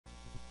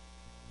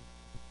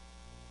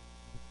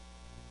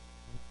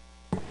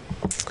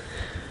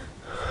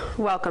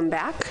Welcome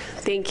back.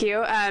 Thank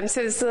you.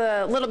 So it's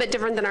a little bit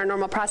different than our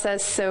normal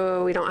process,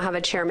 so we don't have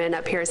a chairman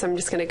up here, so I'm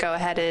just going to go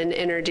ahead and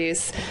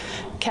introduce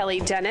Kelly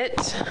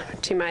Dennett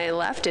to my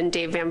left and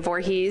Dave Van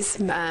Voorhees,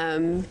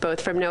 both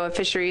from NOAA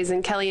Fisheries.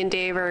 And Kelly and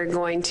Dave are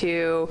going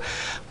to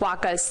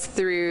walk us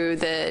through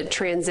the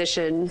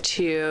transition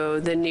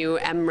to the new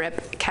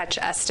MRIP catch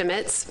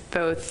estimates,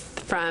 both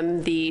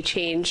from the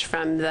change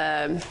from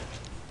the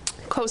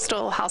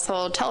coastal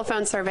household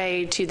telephone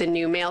survey to the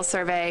new mail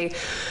survey,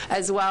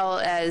 as well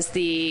as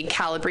the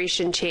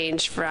calibration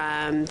change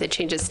from the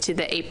changes to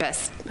the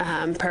APIS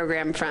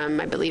program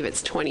from, I believe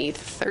it's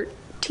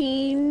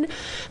 2013.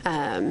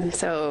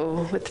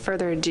 So with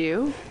further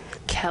ado,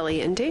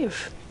 Kelly and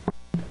Dave.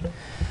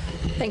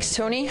 Thanks,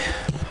 Tony.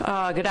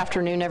 Good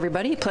afternoon,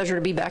 everybody. Pleasure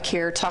to be back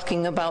here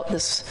talking about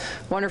this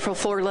wonderful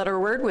four-letter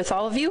word with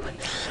all of you.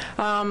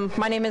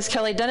 My name is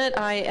Kelly Dennett.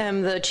 I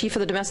am the Chief of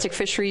the Domestic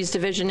Fisheries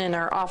Division in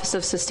our Office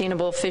of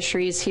Sustainable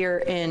Fisheries here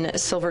in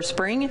Silver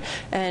Spring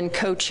and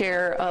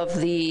co-chair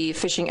of the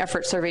Fishing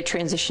Effort Survey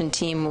Transition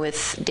Team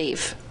with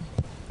Dave.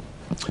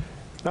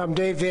 I'm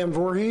Dave Van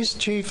Voorhees,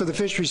 Chief of the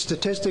Fisheries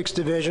Statistics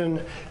Division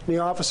in the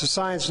Office of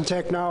Science and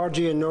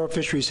Technology in NOAA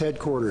Fisheries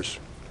Headquarters,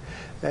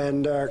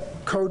 and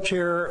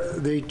co-chair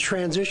the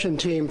transition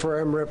team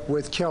for MRIP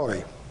with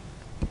Kelly.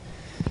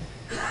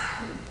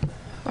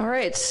 All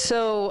right,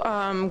 so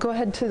go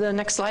ahead to the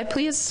next slide,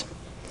 please.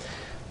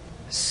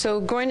 So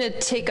going to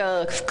take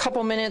a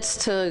couple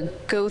minutes to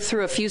go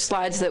through a few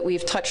slides that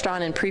we've touched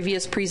on in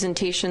previous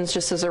presentations,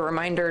 just as a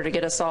reminder to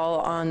get us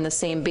all on the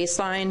same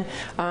baseline.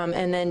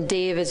 And then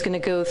Dave is going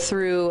to go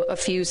through a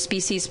few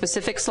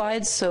species-specific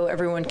slides so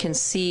everyone can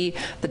see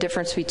the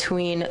difference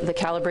between the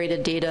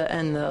calibrated data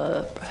and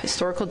the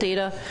historical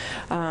data.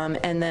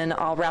 And then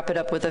I'll wrap it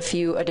up with a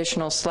few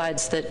additional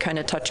slides that kind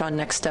of touch on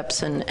next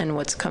steps and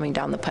what's coming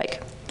down the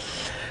pike.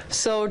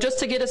 So just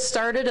to get us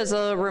started, as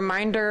a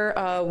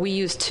reminder, we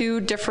use two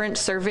different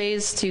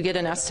surveys to get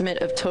an estimate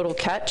of total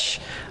catch.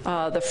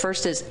 The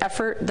first is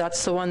effort.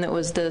 That's the one that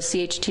was the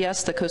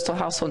CHTS, the Coastal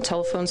Household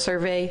Telephone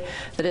Survey,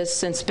 that has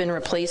since been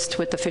replaced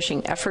with the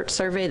Fishing Effort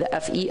Survey, the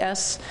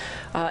FES.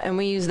 And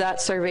we use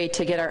that survey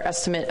to get our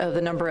estimate of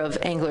the number of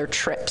angler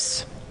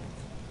trips.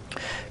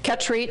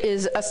 Catch rate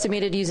is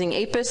estimated using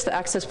APIS, the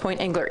Access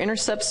Point Angler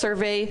Intercept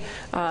Survey,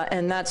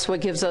 and that's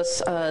what gives us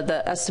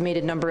the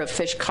estimated number of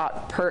fish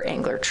caught per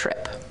angler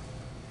trip.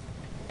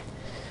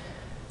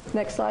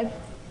 Next slide.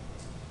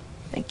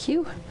 Thank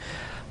you.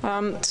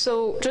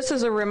 So just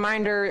as a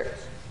reminder,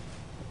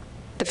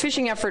 the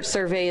Fishing Effort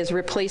Survey is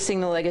replacing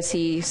the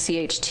legacy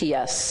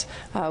CHTS.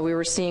 We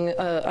were seeing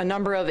a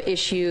number of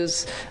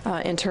issues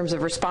in terms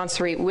of response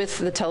rate with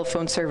the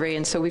telephone survey,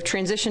 and so we've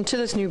transitioned to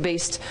this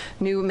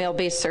new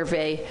mail-based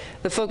survey.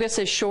 The focus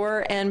is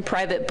shore and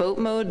private boat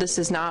mode. This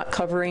is not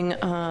covering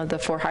the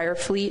for-hire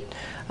fleet,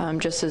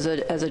 just as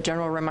a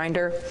general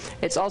reminder.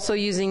 It's also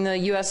using the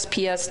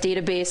USPS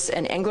database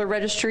and angler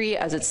registry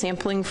as its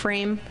sampling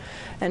frame,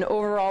 and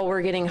overall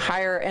we're getting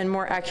higher and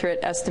more accurate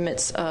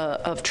estimates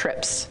of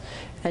trips.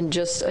 And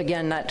just,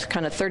 again, that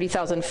kind of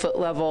 30,000 foot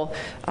level,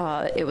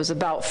 it was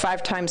about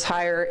 5 times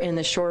higher in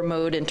the shore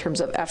mode in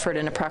terms of effort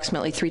and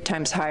approximately 3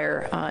 times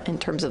higher in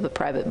terms of the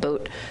private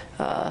boat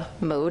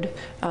mode.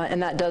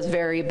 And that does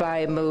vary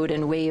by mode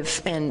and wave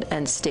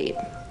and state.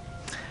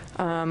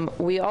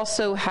 We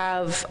also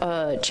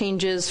have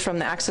changes from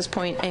the Access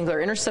Point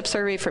Angler Intercept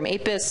Survey from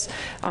APIS,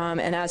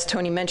 and as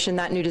Tony mentioned,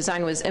 that new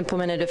design was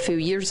implemented a few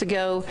years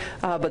ago,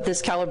 but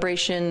this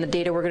calibration, the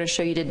data we're going to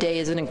show you today,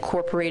 is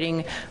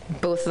incorporating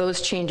both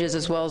those changes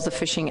as well as the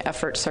Fishing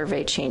Effort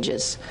Survey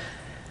changes.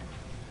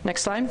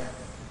 Next slide.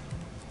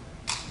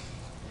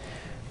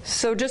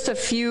 So just a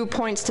few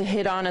points to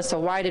hit on as to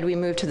why did we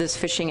move to this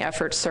Fishing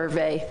Effort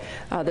Survey,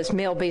 this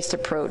mail-based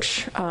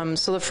approach.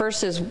 So the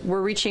first is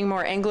we're reaching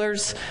more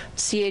anglers.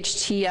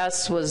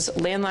 CHTS was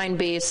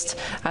landline-based.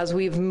 As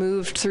we've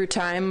moved through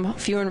time,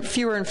 fewer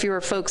and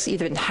fewer folks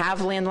even have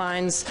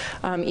landlines.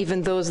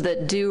 Even those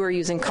that do are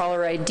using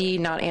caller ID,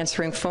 not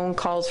answering phone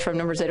calls from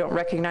numbers they don't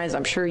recognize.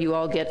 I'm sure you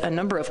all get a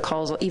number of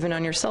calls, even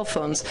on your cell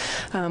phones,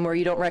 where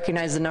you don't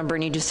recognize the number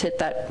and you just hit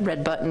that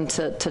red button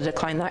to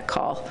decline that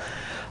call.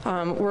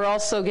 We're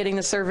also getting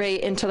the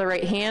survey into the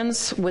right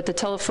hands. With the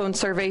telephone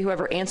survey,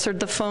 whoever answered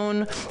the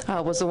phone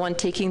was the one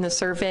taking the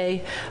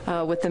survey.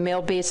 With the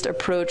mail-based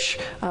approach,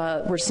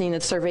 we're seeing the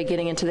survey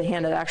getting into the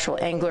hand of actual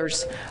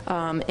anglers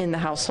in the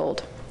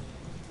household.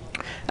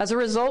 As a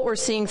result, we're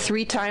seeing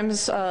 3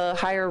 times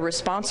higher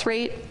response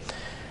rate.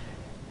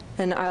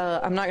 And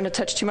I'm not going to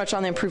touch too much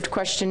on the improved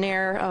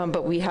questionnaire,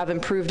 but we have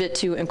improved it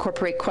to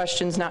incorporate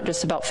questions not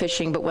just about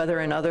fishing, but weather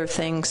and other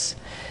things.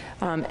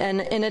 And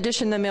in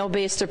addition, the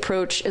mail-based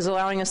approach is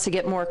allowing us to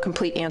get more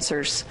complete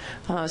answers.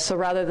 So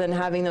rather than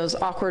having those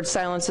awkward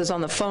silences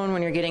on the phone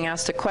when you're getting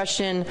asked a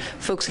question,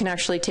 folks can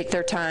actually take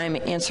their time,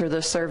 answer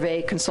the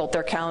survey, consult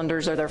their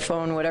calendars or their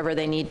phone, whatever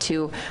they need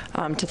to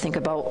think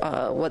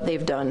about what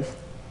they've done.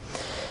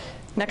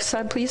 Next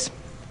slide, please.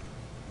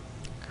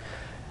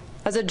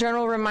 As a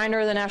general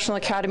reminder, the National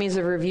Academies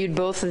have reviewed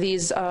both of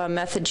these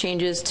method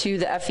changes to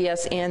the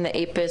FES and the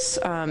APIS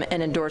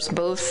and endorsed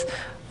both.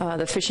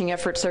 The phishing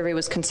effort survey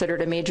was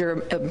considered a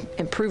major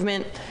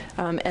improvement,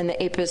 and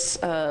the APIS,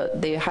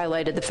 they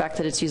highlighted the fact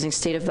that it's using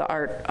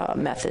state-of-the-art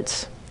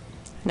methods.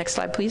 Next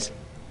slide, please.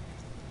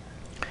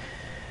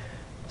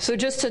 So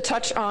just to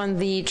touch on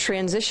the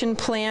transition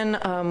plan,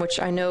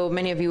 which I know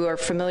many of you are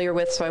familiar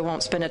with, so I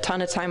won't spend a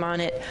ton of time on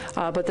it,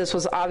 but this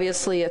was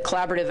obviously a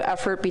collaborative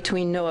effort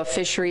between NOAA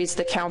Fisheries,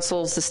 the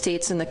councils, the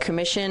states, and the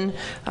commission.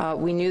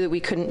 We knew that we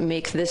couldn't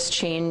make this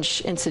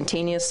change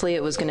instantaneously.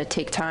 It was going to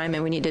take time,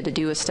 and we needed to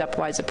do a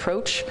stepwise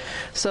approach.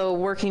 So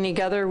working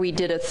together, we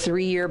did a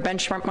 3-year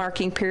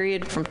benchmarking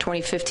period from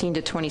 2015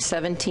 to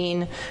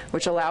 2017,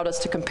 which allowed us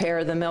to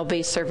compare the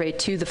mail-based survey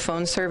to the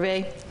phone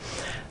survey.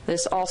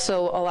 This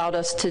also allowed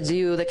us to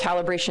do the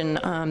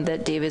calibration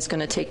that Dave is going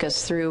to take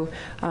us through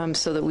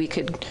so that we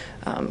could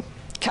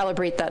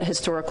calibrate that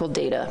historical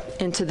data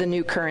into the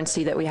new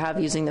currency that we have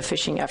using the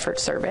phishing effort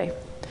survey.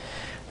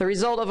 The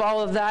result of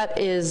all of that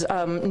is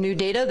new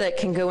data that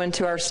can go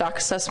into our stock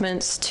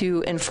assessments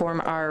to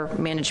inform our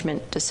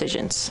management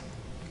decisions.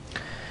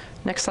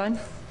 Next slide.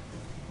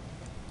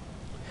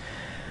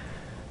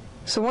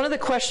 So one of the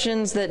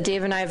questions that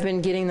Dave and I have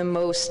been getting the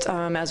most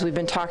as we've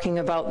been talking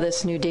about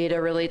this new data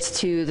relates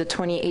to the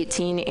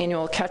 2018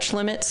 annual catch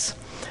limits.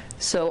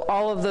 So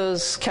all of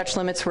those catch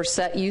limits were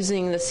set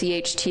using the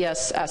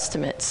CHTS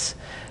estimates.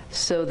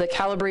 So the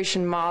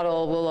calibration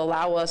model will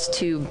allow us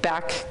to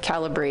back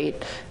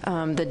calibrate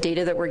the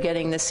data that we're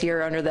getting this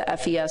year under the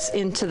FES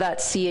into that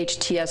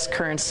CHTS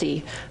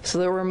currency, so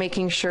that we're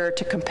making sure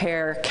to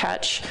compare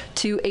catch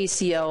to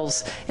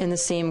ACLs in the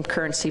same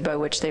currency by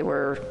which they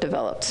were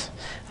developed.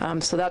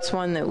 So that's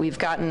one that we've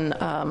gotten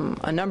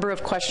a number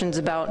of questions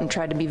about and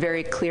tried to be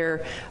very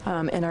clear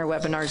in our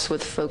webinars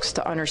with folks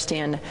to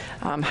understand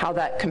how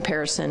that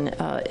comparison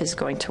is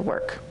going to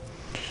work.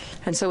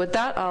 And so with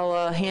that,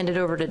 I'll hand it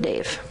over to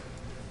Dave.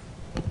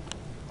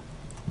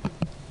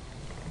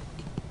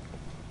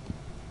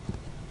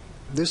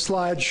 This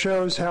slide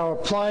shows how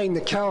applying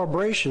the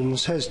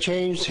calibrations has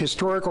changed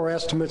historical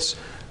estimates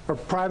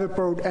of private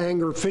boat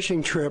angler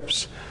fishing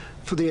trips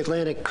for the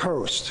Atlantic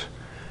coast.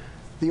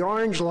 The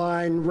orange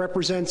line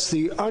represents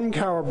the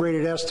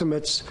uncalibrated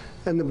estimates,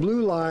 and the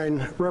blue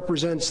line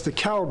represents the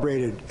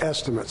calibrated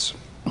estimates.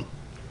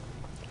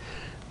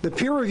 The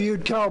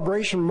peer-reviewed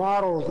calibration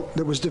model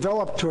that was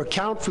developed to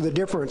account for the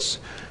difference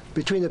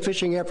between the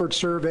Fishing Effort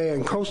Survey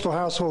and Coastal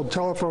Household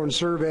Telephone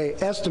Survey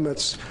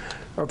estimates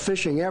of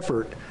fishing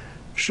effort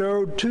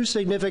showed 2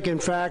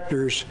 significant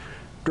factors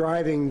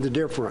driving the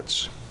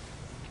difference.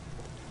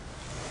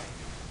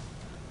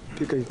 If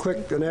you can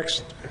click the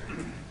next.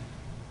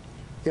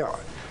 Yeah.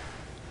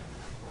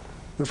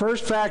 The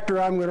first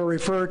factor I'm going to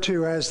refer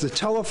to as the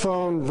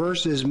telephone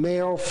versus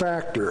mail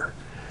factor.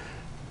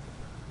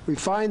 We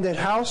find that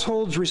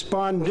households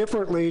respond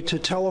differently to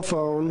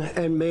telephone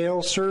and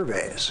mail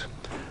surveys.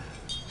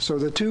 So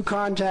the 2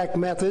 contact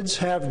methods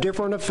have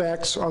different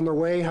effects on the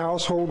way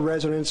household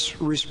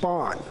residents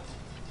respond.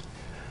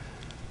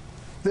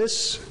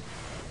 This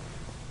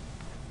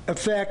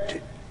effect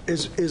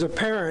is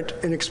apparent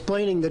in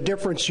explaining the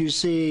difference you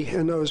see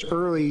in those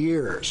early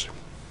years.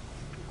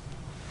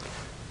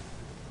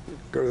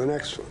 Go to the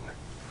next one.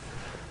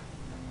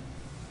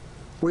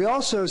 We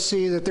also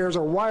see that there's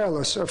a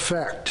wireless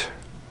effect.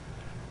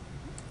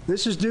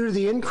 This is due to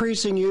the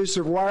increasing use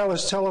of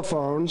wireless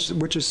telephones,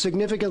 which has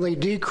significantly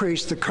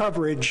decreased the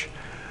coverage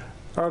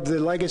of the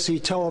legacy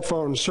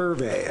telephone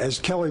survey. As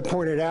Kelly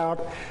pointed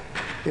out,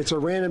 it's a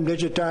random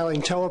digit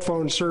dialing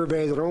telephone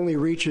survey that only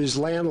reaches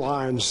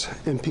landlines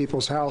in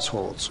people's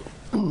households.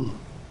 The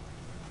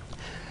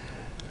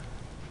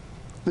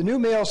new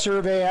mail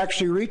survey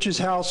actually reaches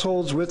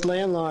households with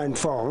landline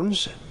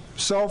phones,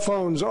 cell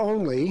phones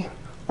only,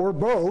 or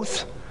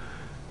both,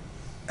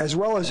 as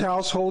well as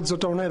households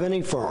that don't have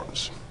any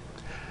phones.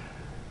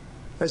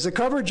 As the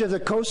coverage of the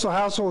Coastal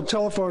Household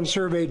Telephone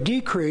Survey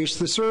decreased,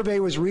 the survey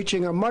was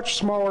reaching a much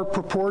smaller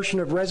proportion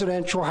of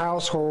residential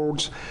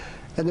households,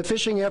 and the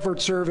Fishing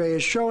Effort Survey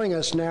is showing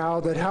us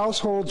now that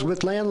households with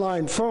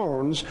landline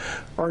phones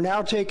are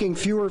now taking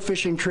fewer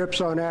fishing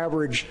trips on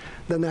average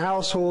than the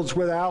households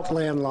without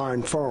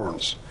landline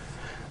phones.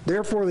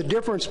 Therefore, the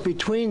difference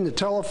between the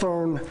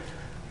telephone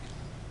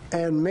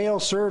and mail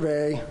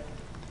survey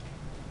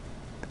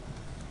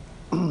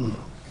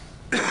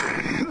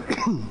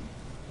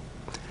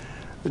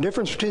the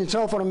difference between the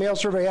telephone and mail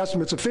survey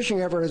estimates of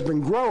fishing effort has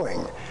been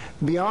growing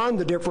beyond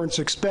the difference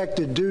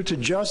expected due to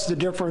just the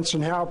difference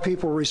in how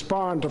people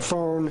respond to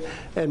phone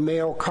and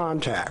mail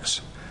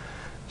contacts.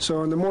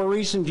 So in the more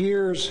recent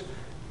years,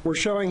 we're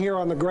showing here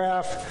on the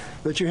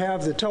graph that you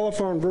have the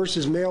telephone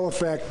versus mail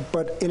effect,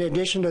 but in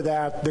addition to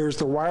that, there's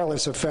the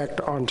wireless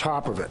effect on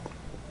top of it.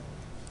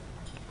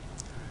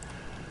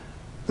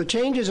 The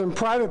changes in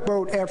private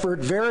boat effort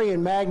vary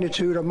in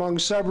magnitude among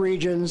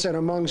subregions and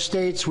among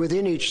states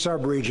within each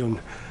subregion.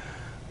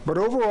 But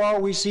overall,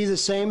 we see the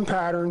same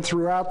pattern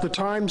throughout the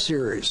time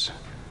series.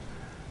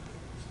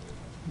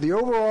 The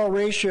overall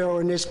ratio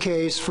in this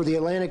case for the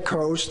Atlantic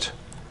coast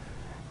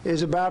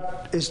is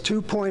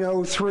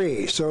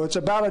 2.03, so it's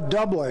about a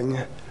doubling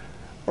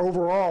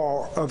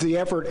overall of the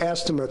effort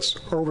estimates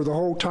over the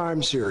whole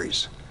time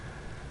series.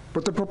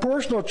 But the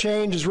proportional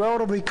change is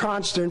relatively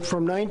constant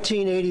from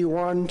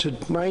 1981 to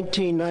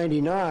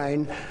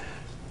 1999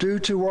 due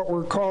to what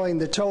we're calling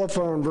the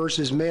telephone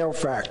versus mail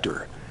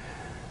factor.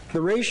 The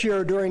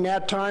ratio during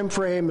that time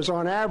frame is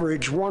on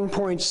average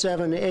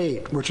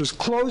 1.78, which is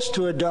close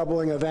to a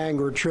doubling of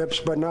Angler trips,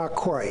 but not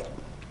quite.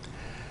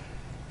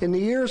 In the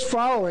years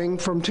following,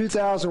 from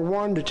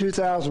 2001 to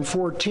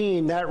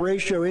 2014, that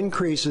ratio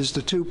increases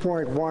to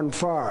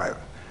 2.15,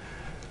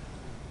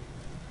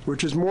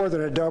 which is more than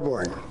a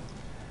doubling.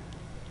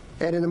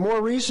 And in the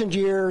more recent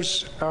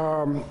years,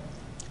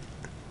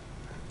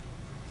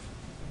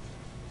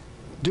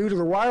 due to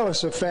the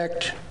wireless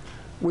effect,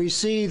 we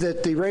see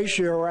that the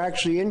ratio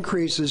actually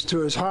increases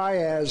to as high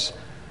as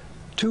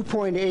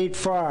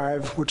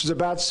 2.85, which is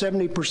about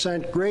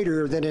 70%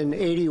 greater than in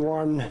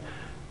 81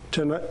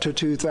 to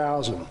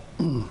 2000.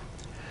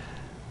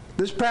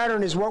 This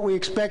pattern is what we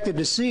expected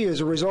to see as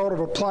a result of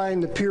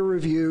applying the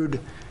peer-reviewed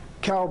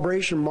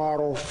calibration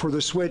model for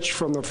the switch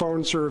from the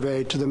phone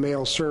survey to the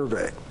mail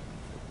survey.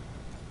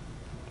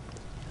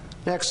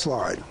 Next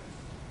slide.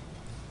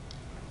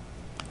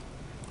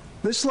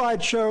 This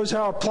slide shows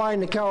how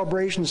applying the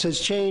calibrations has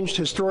changed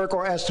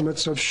historical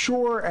estimates of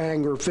shore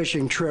angler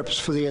fishing trips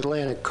for the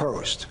Atlantic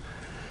coast.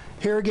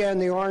 Here again,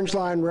 the orange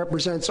line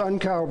represents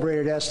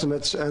uncalibrated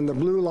estimates and the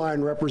blue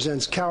line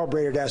represents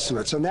calibrated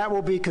estimates, and that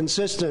will be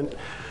consistent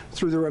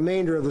through the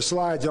remainder of the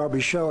slides I'll be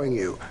showing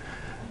you.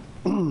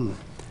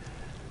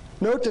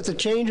 Note that the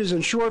changes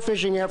in shore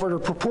fishing effort are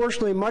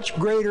proportionally much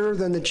greater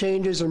than the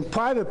changes in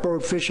private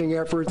boat fishing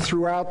effort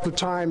throughout the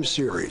time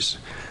series.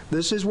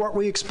 This is what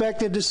we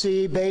expected to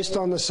see based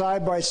on the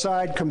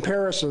side-by-side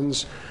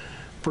comparisons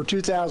for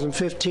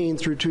 2015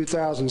 through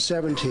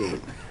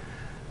 2017.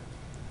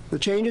 The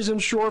changes in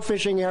shore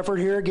fishing effort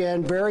here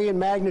again vary in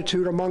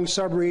magnitude among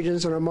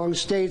subregions and among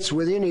states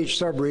within each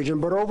subregion,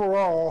 but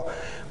overall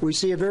we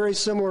see a very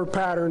similar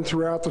pattern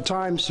throughout the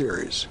time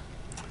series.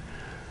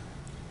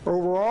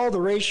 Overall,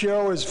 the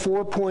ratio is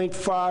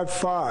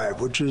 4.55,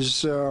 which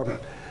is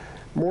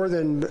more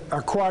than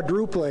a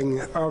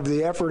quadrupling of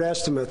the effort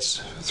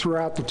estimates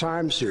throughout the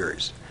time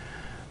series.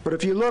 But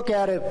if you look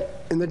at it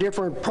in the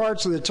different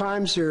parts of the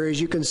time series,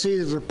 you can see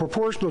that the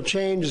proportional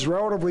change is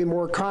relatively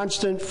more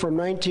constant from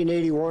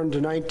 1981 to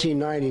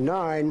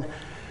 1999,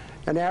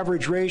 an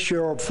average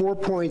ratio of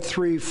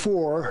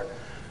 4.34,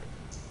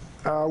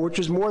 which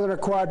is more than a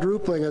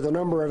quadrupling of the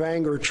number of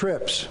angler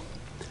trips.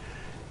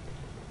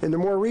 In the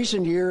more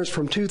recent years,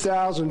 from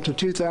 2000 to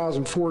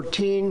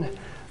 2014,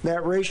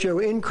 that ratio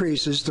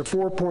increases to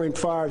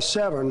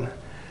 4.57,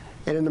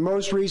 and in the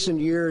most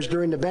recent years,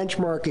 during the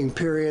benchmarking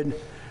period,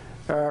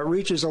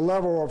 reaches a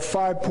level of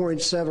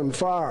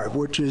 5.75,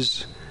 which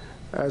is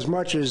as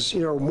much as,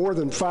 more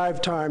than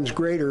 5 times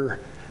greater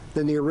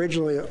than the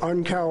originally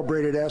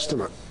uncalibrated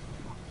estimate.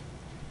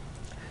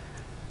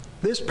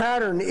 This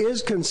pattern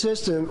is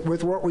consistent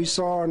with what we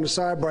saw in the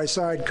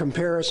side-by-side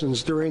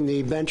comparisons during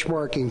the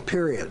benchmarking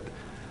period.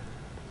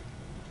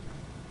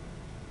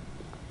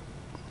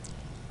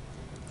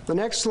 The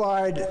next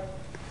slide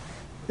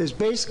is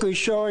basically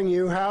showing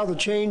you how the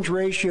change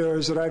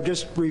ratios that I've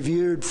just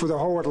reviewed for the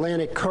whole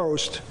Atlantic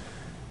coast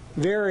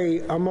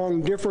vary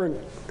among different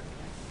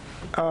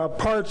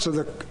parts of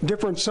the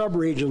different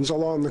subregions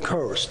along the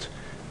coast.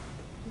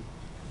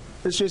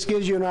 This just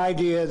gives you an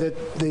idea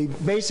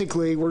that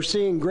basically we're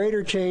seeing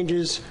greater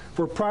changes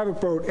for private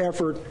boat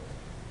effort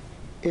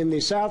in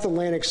the South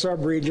Atlantic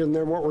subregion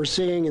than what we're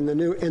seeing in the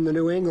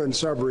New England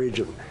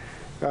subregion.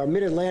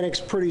 Mid-Atlantic's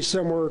pretty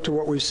similar to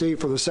what we see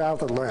for the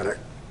South Atlantic.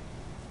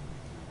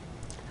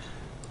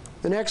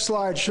 The next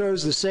slide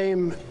shows the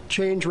same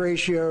change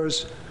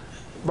ratios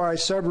by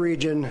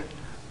subregion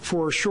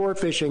for shore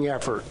fishing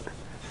effort.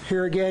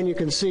 Here again, you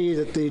can see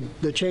that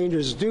the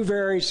changes do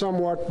vary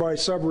somewhat by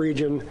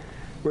subregion,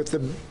 with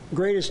the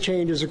greatest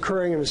changes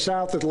occurring in the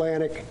South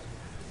Atlantic,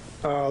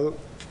 the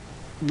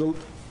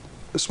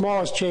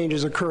smallest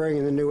changes occurring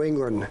in the New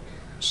England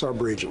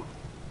subregion.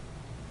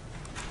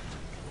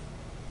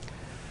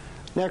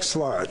 Next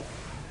slide.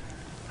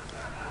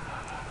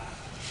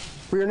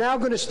 We are now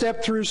going to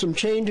step through some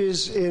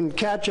changes in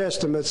catch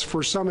estimates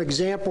for some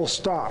example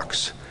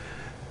stocks.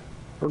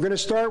 We're going to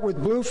start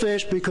with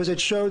bluefish because it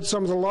showed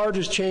some of the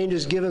largest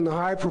changes given the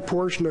high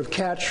proportion of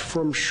catch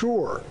from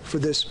shore for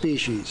this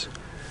species.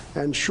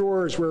 And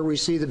shore is where we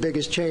see the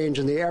biggest change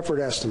in the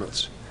effort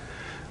estimates.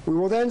 We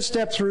will then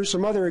step through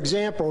some other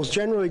examples,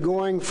 generally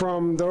going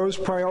from those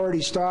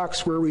priority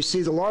stocks where we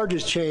see the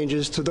largest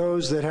changes to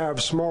those that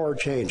have smaller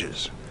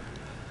changes.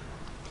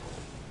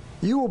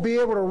 You will be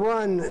able to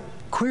run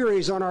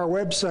queries on our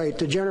website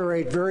to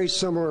generate very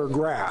similar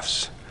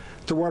graphs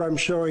to what I'm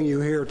showing you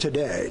here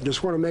today.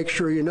 Just want to make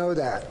sure you know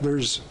that.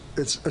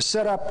 It's a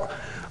setup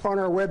on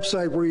our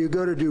website where you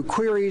go to do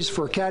queries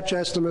for catch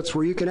estimates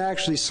where you can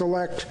actually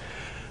select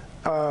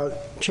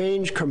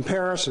change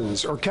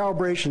comparisons, or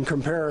calibration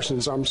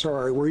comparisons, I'm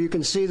sorry, where you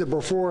can see the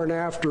before and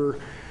after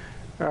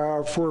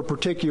for a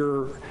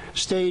particular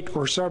state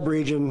or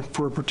subregion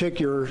for a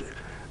particular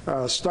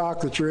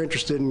stock that you're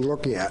interested in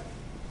looking at.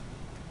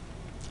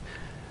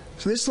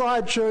 So this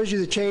slide shows you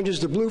the changes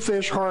to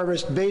bluefish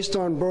harvest based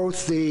on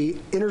both the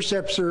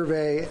intercept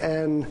survey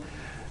and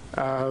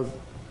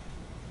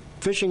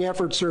fishing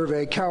effort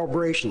survey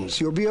calibrations.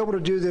 You'll be able to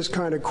do this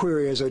kind of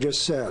query, as I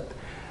just said,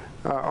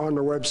 on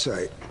the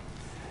website.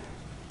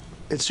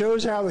 It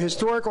shows how the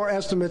historical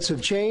estimates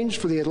have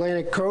changed for the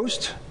Atlantic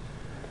coast.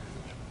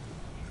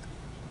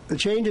 The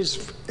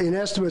changes in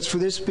estimates for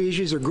this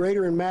species are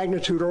greater in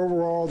magnitude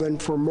overall than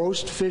for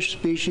most fish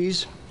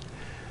species.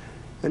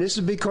 And this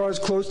is because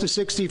close to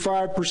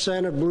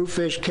 65% of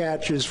bluefish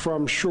catch is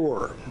from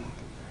shore.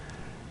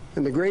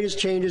 And the greatest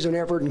changes in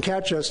effort and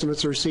catch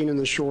estimates are seen in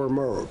the shore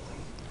mode.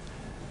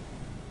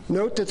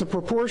 Note that the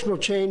proportional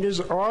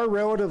changes are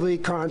relatively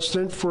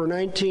constant for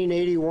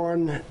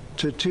 1981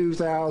 to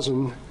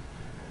 2000,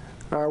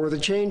 with a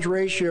change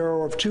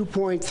ratio of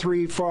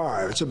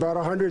 2.35. It's about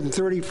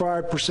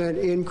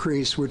 135%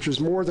 increase, which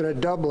is more than a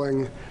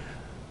doubling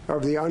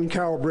of the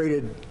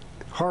uncalibrated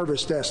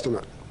harvest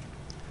estimate.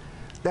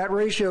 That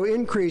ratio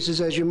increases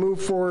as you move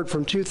forward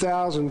from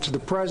 2000 to the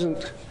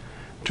present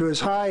to as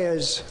high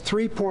as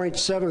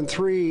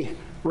 3.73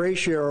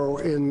 ratio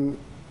in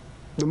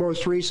the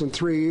most recent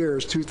 3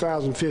 years,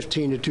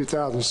 2015 to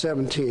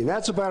 2017.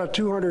 That's about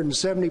a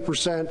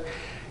 270%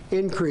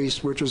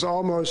 increase, which is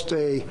almost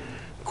a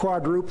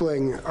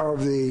quadrupling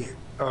of the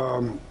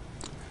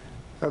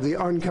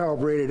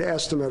uncalibrated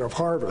estimate of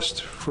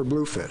harvest for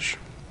bluefish.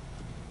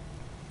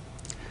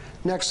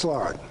 Next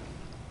slide.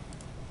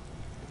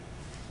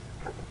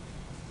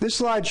 This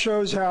slide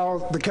shows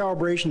how the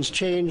calibrations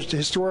changed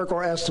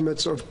historical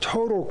estimates of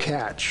total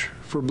catch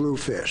for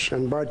bluefish.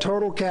 And by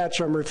total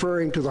catch, I'm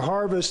referring to the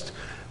harvest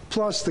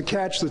plus the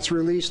catch that's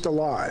released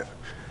alive.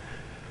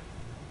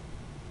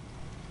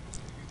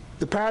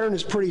 The pattern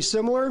is pretty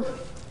similar.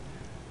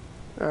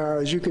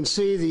 As you can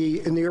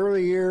see, in the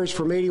early years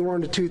from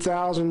 81 to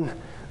 2000,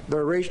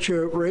 the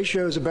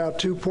ratio is about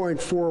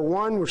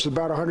 2.41, which is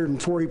about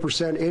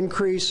 140%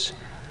 increase.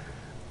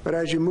 But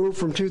as you move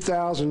from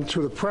 2000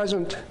 to the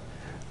present,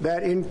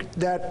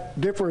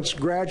 that difference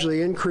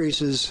gradually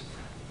increases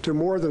to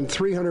more than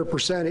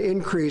 300%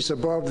 increase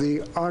above the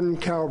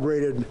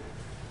uncalibrated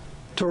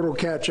total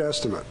catch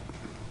estimate.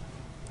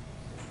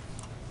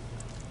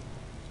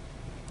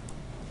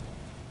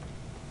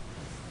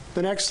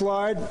 The next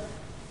slide.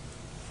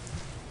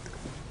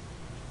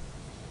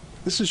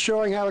 This is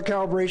showing how the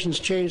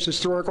calibrations changed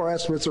historical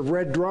estimates of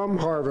red drum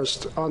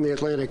harvest on the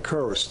Atlantic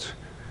coast.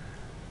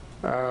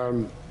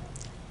 Note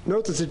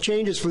that the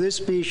changes for this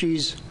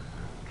species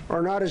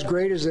are not as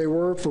great as they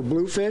were for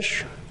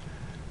bluefish.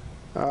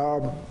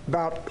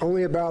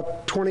 Only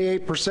about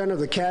 28% of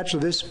the catch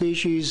of this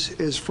species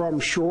is from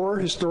shore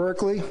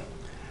historically.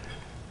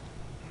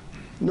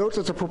 Note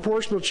that the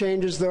proportional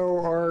changes, though,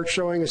 are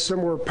showing a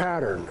similar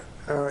pattern.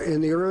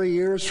 In the early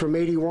years from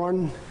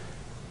 81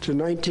 to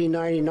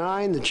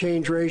 1999, the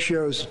change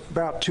ratio is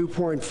about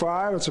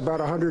 2.5. It's about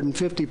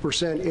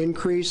 150%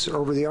 increase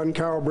over the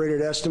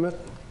uncalibrated estimate.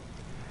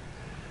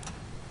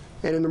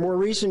 And in the more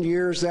recent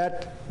years,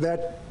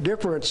 that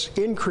difference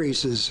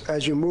increases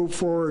as you move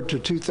forward to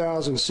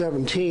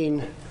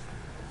 2017,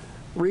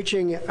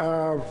 reaching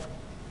a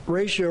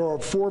ratio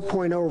of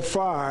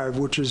 4.05,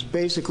 which is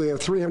basically a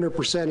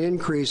 300%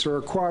 increase or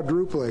a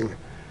quadrupling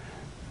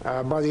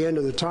by the end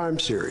of the time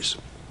series.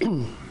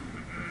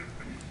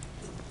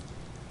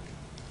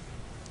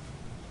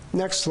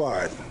 Next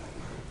slide.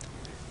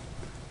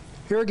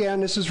 Here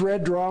again, this is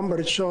red drum, but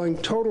it's showing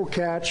total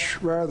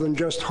catch rather than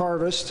just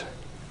harvest.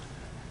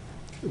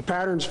 The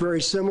pattern's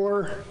very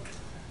similar.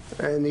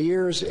 In the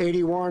years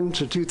 81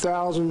 to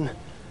 2000,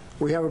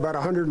 we have about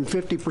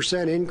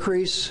 150%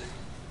 increase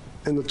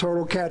in the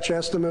total catch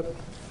estimate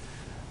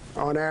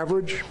on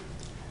average.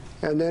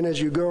 And then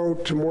as you go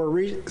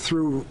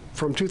to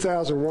from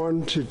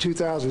 2001 to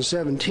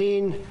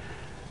 2017,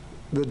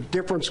 the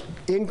difference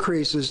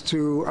increases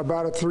to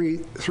about a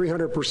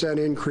 300%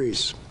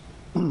 increase.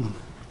 The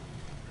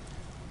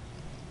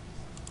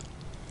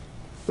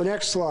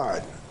next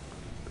slide.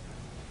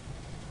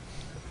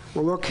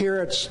 We'll look here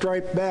at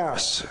striped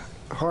bass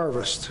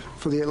harvest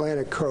for the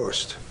Atlantic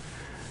coast.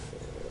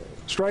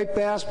 Striped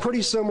bass,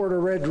 pretty similar to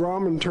red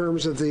drum in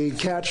terms of the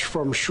catch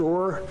from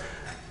shore,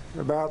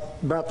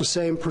 about the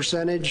same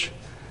percentage.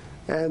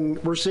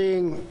 And we're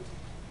seeing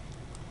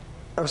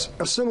a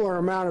similar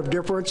amount of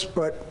difference,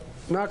 but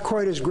not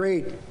quite as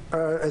great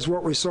as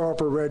what we saw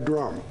for red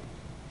drum.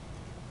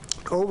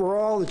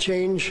 Overall, the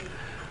change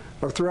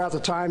throughout the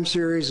time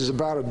series is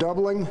about a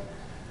doubling.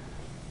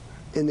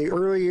 In the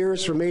early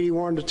years from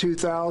 81 to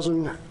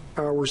 2000,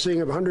 we're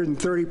seeing a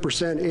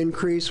 130%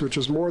 increase, which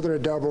is more than a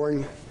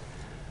doubling.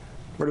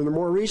 But in the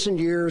more recent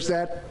years,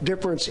 that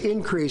difference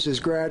increases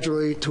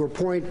gradually to a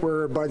point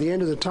where by the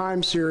end of the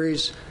time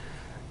series,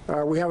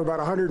 we have about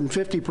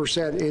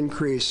 150%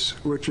 increase,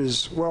 which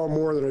is well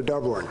more than a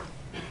doubling.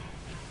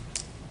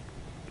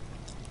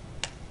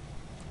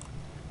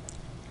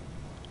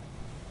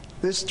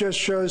 This just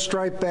shows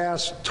striped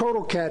bass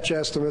total catch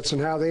estimates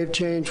and how they've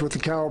changed with the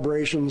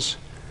calibrations.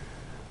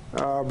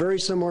 Very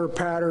similar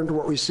pattern to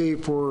what we see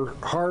for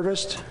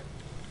harvest.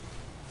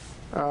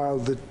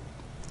 The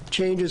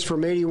changes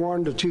from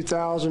 81 to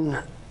 2000,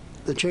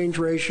 the change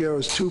ratio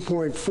is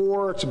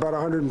 2.4. It's about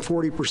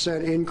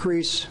 140%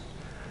 increase.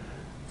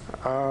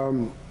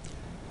 And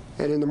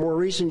in the more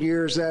recent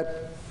years,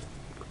 that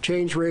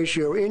change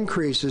ratio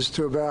increases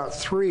to about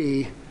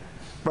 3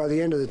 by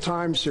the end of the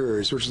time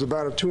series, which is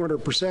about a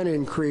 200%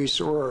 increase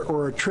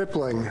or a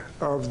tripling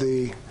of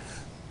the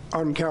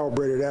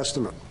uncalibrated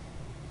estimate.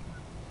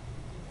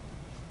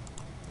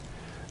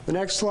 The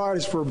next slide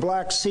is for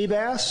black sea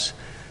bass.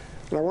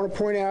 And I want to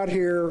point out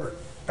here,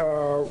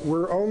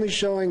 we're only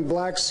showing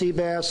black sea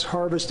bass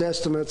harvest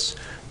estimates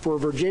for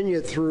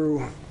Virginia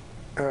through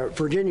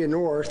Virginia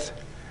North.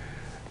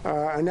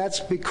 And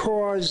that's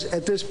because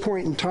at this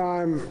point in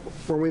time,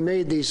 when we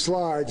made these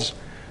slides,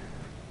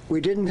 we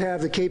didn't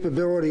have the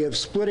capability of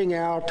splitting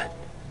out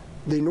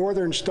the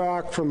northern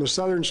stock from the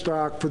southern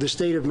stock for the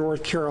state of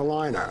North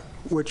Carolina,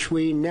 which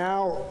we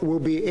now will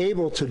be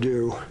able to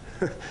do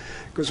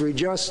because we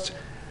just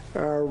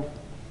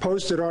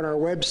posted on our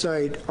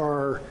website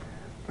our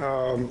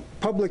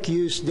public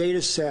use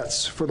data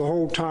sets for the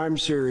whole time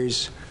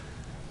series,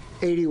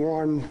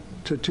 81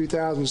 to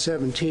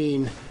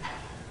 2017,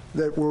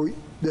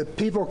 that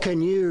people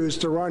can use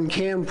to run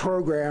canned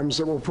programs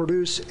that will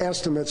produce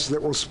estimates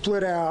that will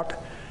split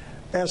out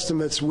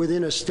estimates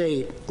within a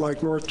state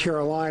like North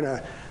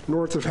Carolina,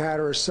 north of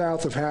Hatteras,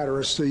 south of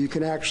Hatteras, so you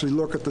can actually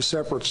look at the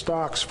separate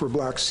stocks for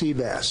black sea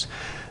bass.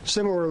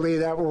 Similarly,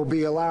 that will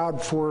be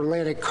allowed for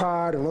Atlantic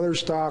cod and other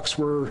stocks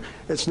where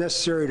it's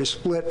necessary to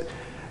split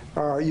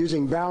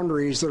using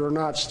boundaries that are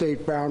not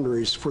state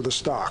boundaries for the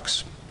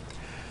stocks.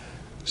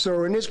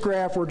 So in this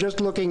graph, we're just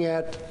looking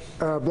at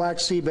black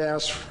sea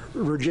bass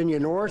Virginia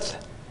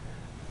North,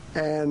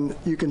 and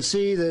you can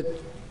see that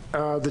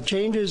the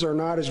changes are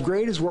not as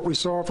great as what we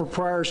saw for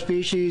prior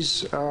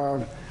species.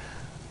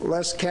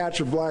 Less catch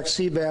of black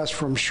sea bass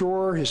from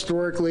shore,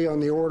 historically on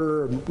the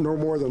order of no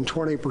more than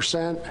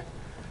 20%.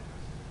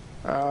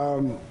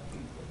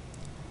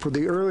 For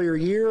the earlier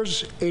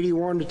years,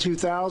 81 to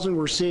 2000,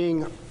 we're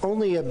seeing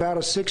only about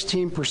a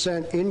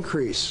 16%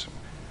 increase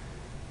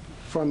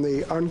from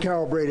the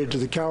uncalibrated to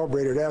the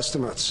calibrated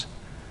estimates.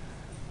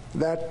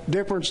 That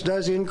difference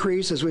does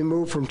increase as we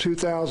move from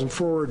 2000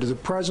 forward to the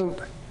present,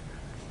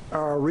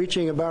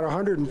 reaching about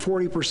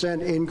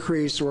 140%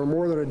 increase, or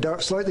more than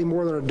slightly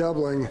more than a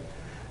doubling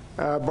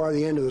by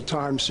the end of the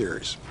time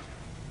series.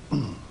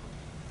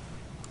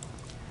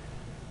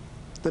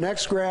 The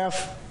next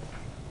graph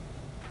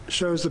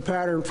shows the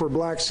pattern for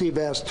black sea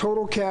bass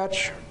total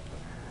catch.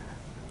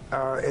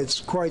 It's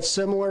quite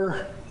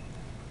similar.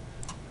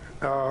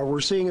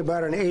 We're seeing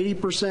about an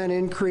 80%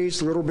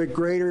 increase, a little bit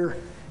greater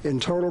in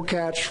total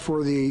catch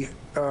for the,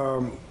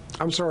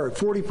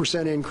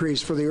 40%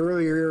 increase for the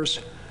early years.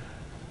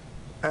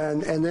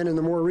 And then in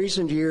the more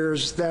recent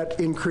years, that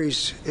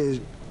increase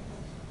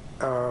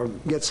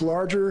gets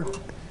larger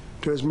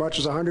to as much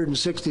as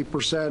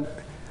 160%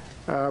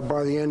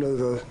 by the end of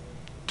the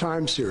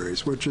time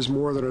series, which is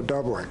more than a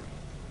doubling.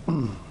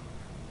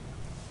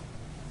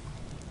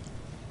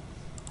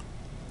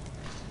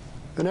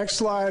 The next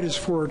slide is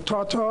for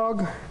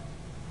tautog,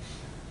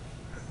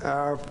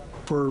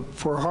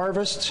 for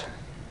harvest,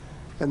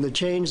 and the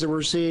change that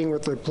we're seeing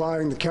with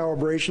applying the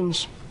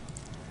calibrations.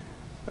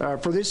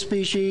 For this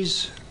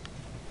species,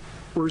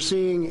 we're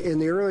seeing in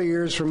the early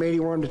years from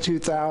 81 to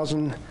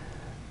 2000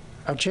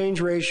 a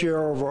change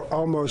ratio of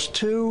almost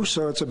 2,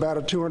 so it's about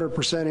a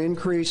 200%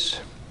 increase.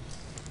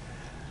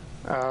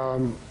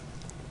 About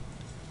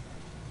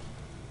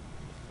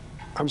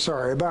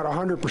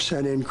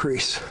 100%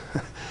 increase,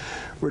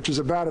 which is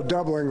about a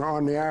doubling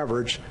on the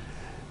average.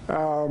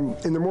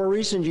 In the more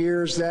recent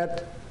years,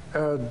 that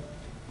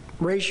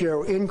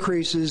ratio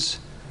increases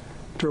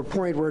to a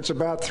point where it's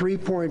about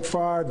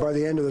 3.5 by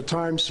the end of the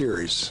time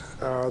series.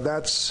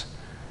 That's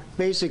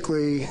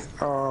basically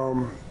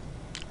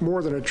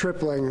more than a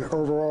tripling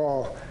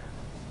overall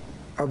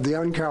of the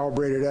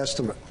uncalibrated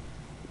estimate.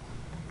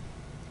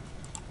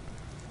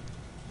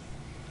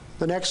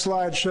 The next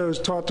slide shows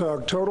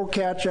tautog total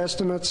catch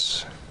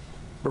estimates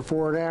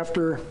before and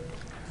after.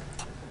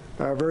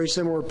 A very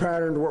similar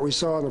pattern to what we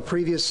saw in the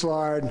previous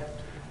slide.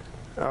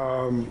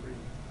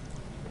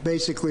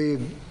 Basically,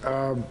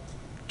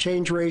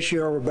 change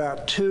ratio of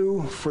about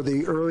 2 for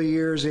the early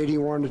years,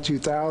 81 to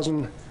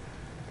 2000.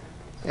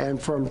 And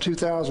from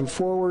 2000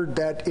 forward,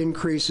 that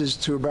increases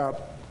to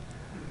about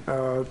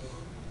to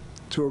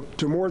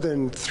more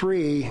than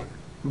 3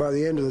 by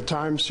the end of the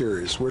time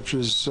series, which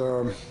is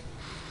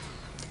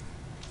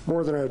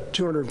more than a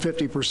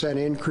 250%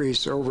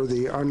 increase over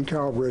the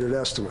uncalibrated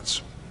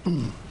estimates.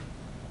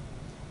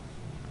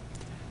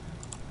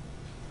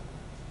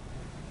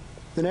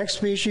 The next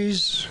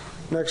species,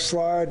 next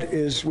slide,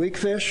 is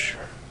weakfish.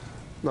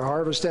 The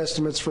harvest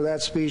estimates for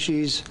that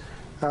species,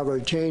 how they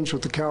change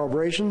with the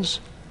calibrations.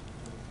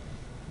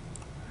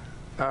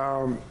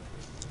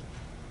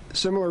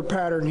 Similar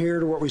pattern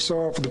here to what we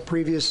saw for the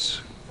previous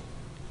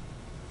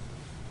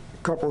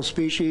couple of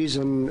species.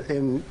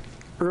 In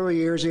early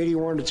years,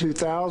 81 to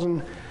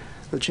 2000,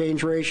 the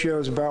change ratio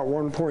is about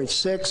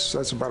 1.6.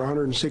 That's about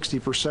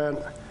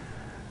 160%.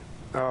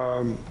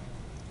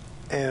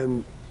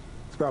 And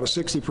it's about a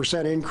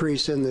 60%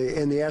 increase in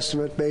the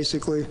estimate,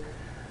 basically,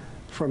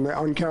 from the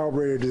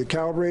uncalibrated to the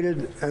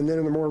calibrated. And then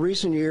in the more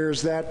recent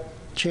years, that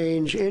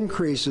change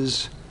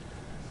increases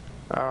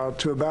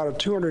to about a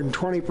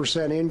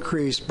 220%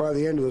 increase by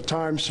the end of the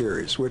time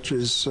series, which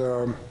is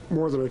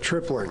more than a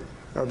tripling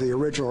of the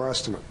original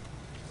estimate.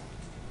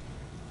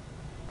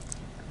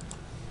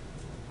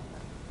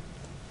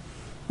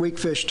 Weak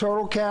fish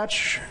total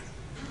catch.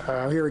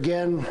 Here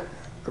again,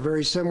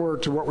 very similar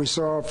to what we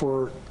saw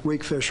for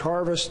weak fish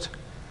harvest.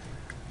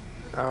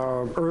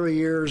 Early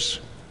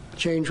years,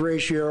 change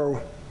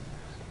ratio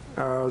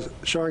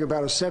showing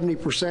about a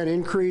 70%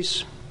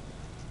 increase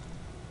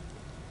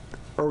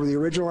over the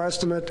original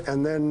estimate,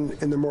 and then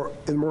in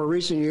more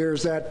recent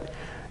years, that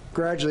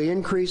gradually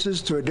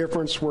increases to a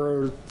difference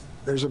where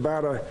there's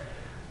about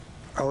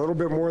a little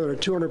bit more than a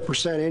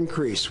 200%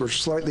 increase, which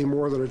is slightly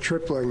more than a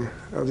tripling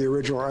of the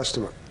original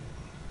estimate.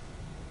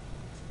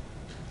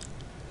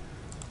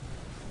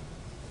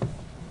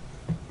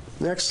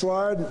 Next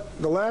slide.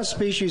 The last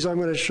species I'm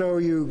going to show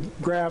you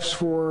graphs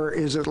for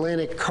is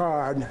Atlantic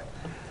cod.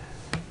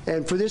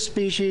 And for this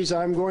species,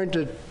 I'm going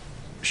to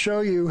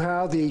show you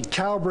how the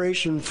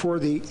calibration for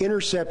the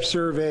intercept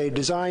survey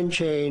design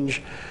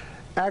change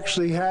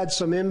actually had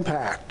some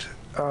impact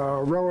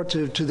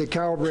relative to the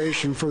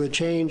calibration for the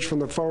change from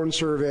the phone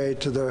survey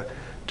to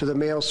the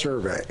mail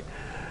survey.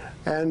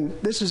 And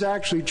this is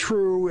actually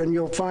true, and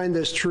you'll find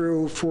this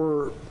true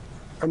for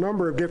a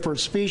number of different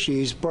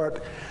species,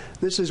 but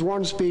this is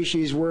one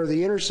species where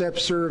the intercept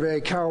survey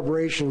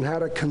calibration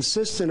had a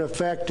consistent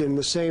effect in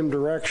the same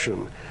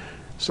direction.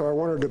 So I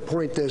wanted to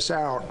point this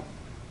out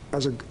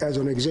as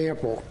an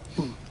example.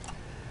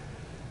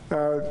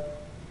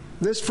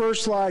 This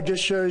first slide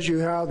just shows you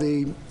how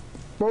the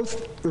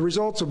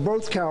results of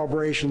both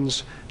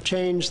calibrations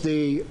changed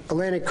the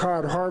Atlantic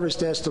cod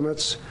harvest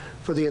estimates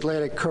for the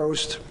Atlantic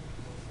coast.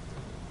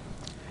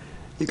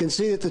 You can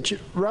see that the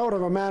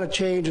relative amount of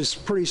change is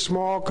pretty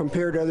small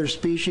compared to other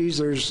species.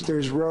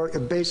 There's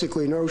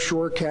basically no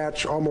shore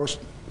catch, almost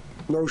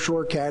no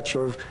shore catch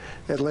of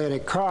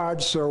Atlantic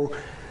cod, so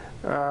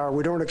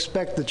we don't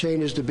expect the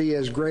changes to be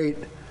as great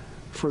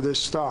for this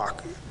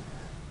stock,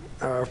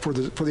 for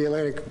the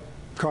Atlantic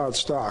cod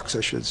stocks,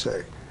 I should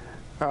say.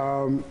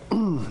 In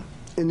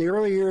the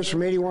early years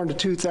from 81 to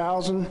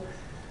 2000,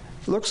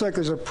 it looks like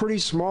there's a pretty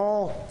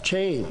small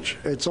change.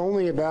 It's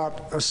only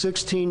about a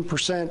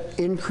 16%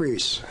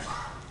 increase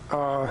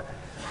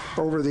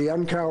over the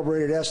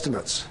uncalibrated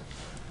estimates.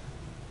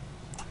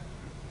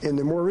 In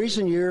the more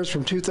recent years,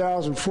 from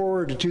 2000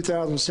 forward to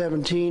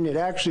 2017, it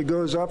actually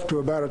goes up to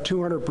about a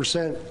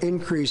 200%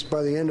 increase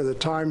by the end of the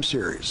time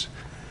series.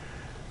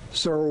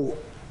 So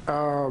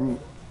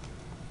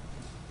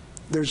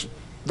there's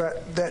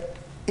that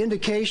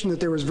indication that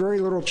there was very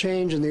little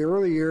change in the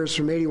early years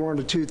from 81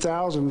 to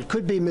 2000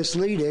 could be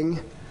misleading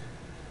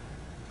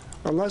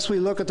unless we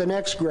look at the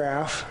next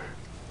graph,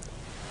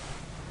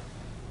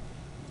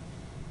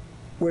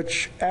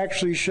 which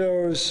actually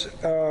shows,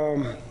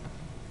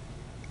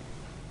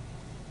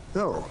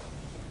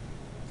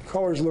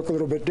 colors look a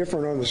little bit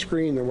different on the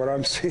screen than what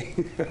I'm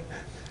seeing.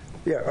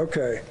 Yeah,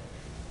 okay.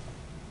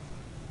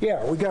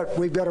 Yeah, we've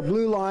got a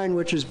blue line,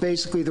 which is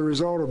basically the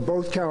result of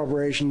both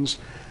calibrations.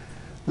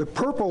 The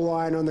purple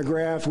line on the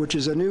graph, which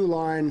is a new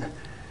line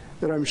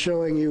that I'm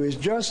showing you, is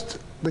just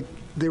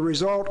the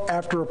result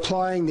after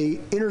applying the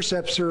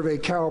intercept survey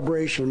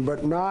calibration,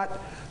 but not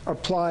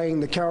applying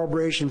the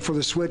calibration for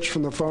the switch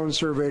from the phone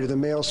survey to the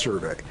mail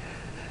survey.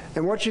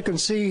 And what you can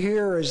see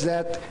here is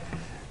that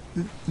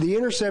the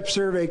intercept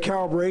survey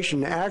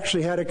calibration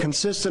actually had a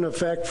consistent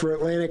effect for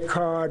Atlantic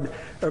cod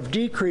of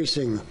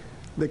decreasing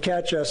the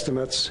catch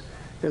estimates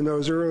in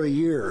those early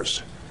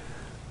years.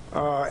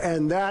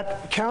 And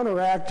that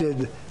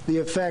counteracted the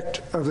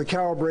effect of the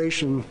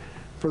calibration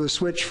for the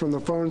switch from the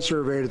phone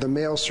survey to the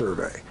mail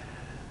survey.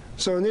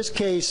 So in this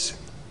case,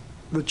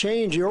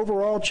 the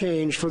overall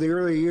change for the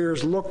early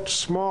years looked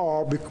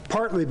small,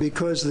 partly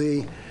because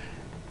the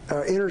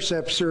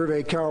intercept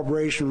survey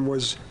calibration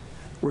was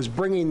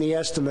bringing the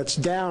estimates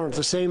down at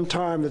the same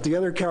time that the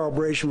other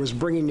calibration was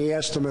bringing the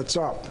estimates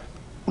up.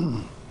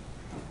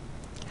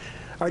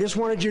 I just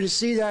wanted you to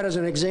see that as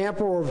an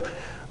example of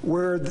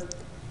where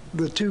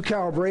the two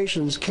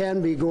calibrations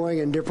can be going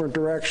in different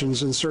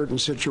directions in certain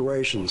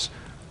situations.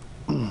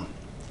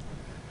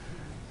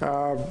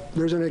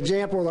 There's an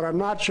example that I'm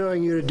not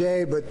showing you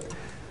today, but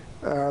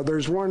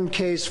there's one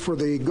case for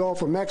the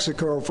Gulf of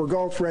Mexico for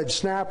Gulf red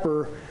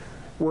snapper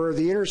where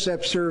the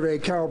intercept survey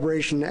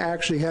calibration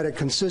actually had a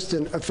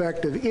consistent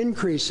effect of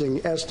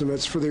increasing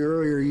estimates for the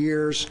earlier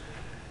years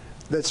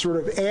that sort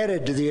of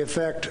added to the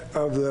effect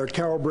of the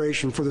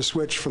calibration for the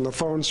switch from the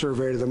phone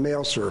survey to the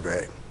mail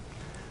survey.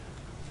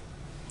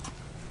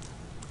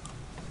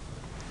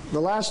 The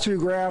last two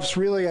graphs,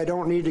 really, I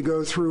don't need to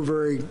go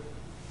through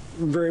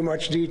very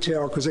much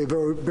detail because they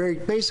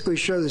basically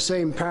show the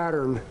same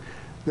pattern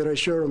that I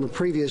showed on the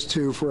previous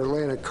two for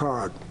Atlantic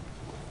cod.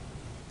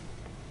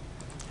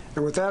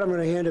 And with that, I'm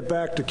going to hand it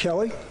back to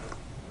Kelly.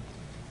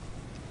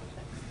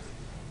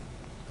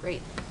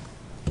 Great.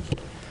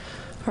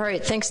 All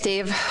right, thanks,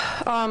 Dave.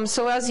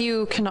 So as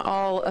you can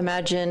all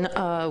imagine,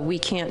 we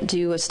can't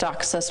do a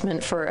stock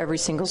assessment for every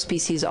single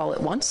species all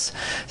at once.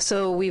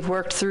 So we've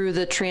worked through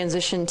the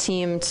transition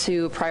team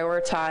to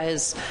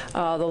prioritize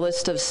the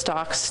list of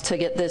stocks to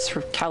get this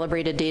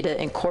calibrated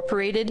data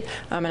incorporated,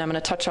 and I'm going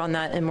to touch on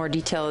that in more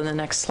detail in the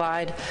next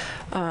slide.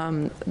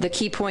 The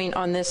key point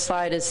on this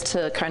slide is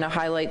to kind of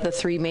highlight the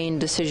three main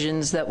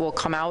decisions that will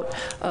come out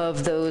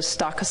of those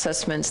stock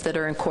assessments that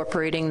are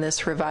incorporating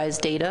this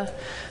revised data.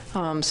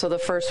 So the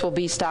first will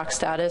be stock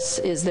status.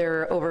 Is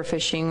there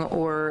overfishing,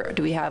 or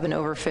do we have an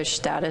overfish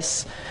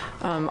status?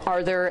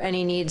 Are there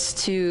any needs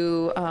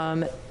to,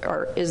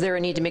 or is there a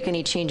need to make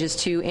any changes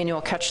to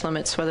annual catch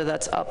limits, whether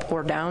that's up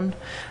or down?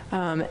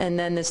 And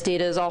then this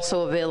data is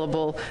also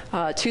available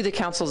to the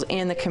councils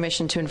and the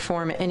commission to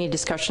inform any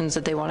discussions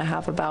that they want to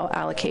have about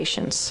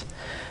allocations.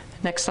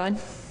 Next slide.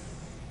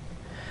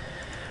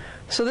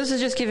 So this is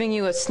just giving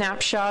you a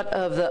snapshot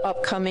of the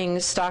upcoming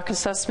stock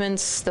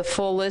assessments. The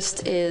full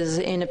list is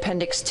in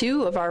Appendix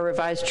 2 of our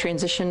revised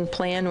transition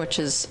plan, which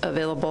is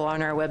available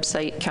on our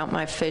website,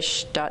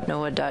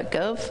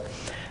 countmyfish.noaa.gov.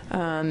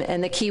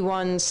 And the key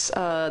ones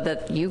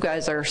that you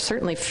guys are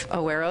certainly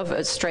aware of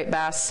is striped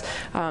bass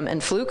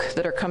and fluke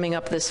that are coming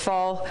up this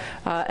fall.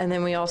 And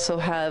then we also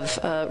have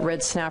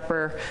red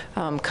snapper,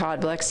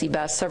 cod, black sea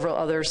bass, several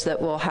others that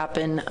will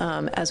happen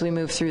as we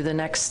move through the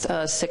next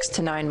 6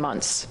 to 9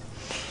 months.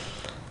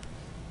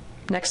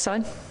 Next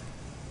slide.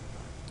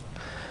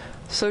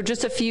 So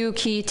just a few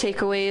key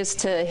takeaways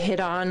to hit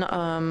on,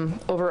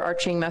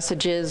 overarching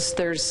messages.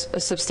 There's a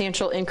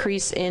substantial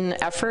increase in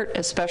effort,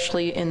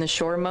 especially in the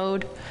shore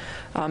mode.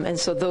 And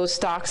so those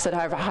stocks that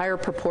have a higher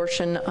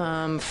proportion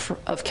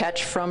of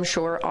catch from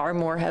shore are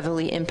more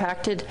heavily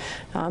impacted.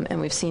 And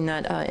we've seen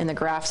that in the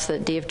graphs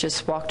that Dave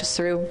just walked us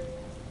through.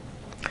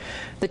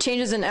 The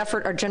changes in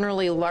effort are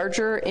generally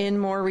larger in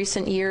more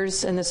recent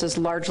years, and this is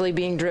largely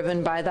being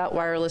driven by that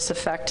wireless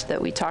effect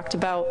that we talked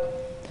about.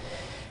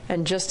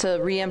 And just to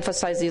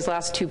reemphasize these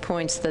last 2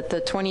 points, that the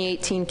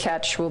 2018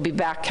 catch will be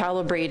back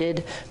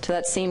calibrated to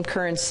that same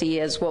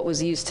currency as what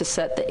was used to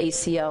set the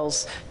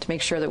ACLs, to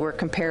make sure that we're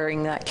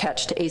comparing that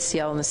catch to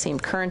ACL in the same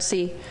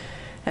currency.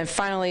 And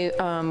finally,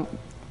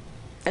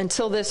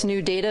 until this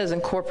new data is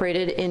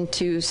incorporated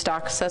into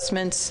stock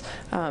assessments,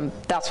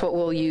 that's what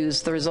we'll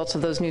use, the results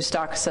of those new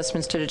stock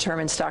assessments, to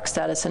determine stock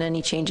status and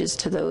any changes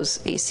to those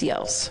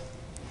ACLs.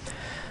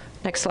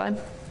 Next slide.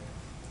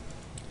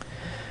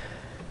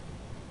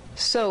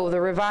 So the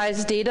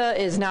revised data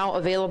is now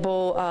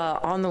available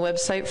on the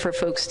website for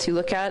folks to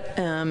look at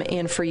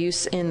and for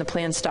use in the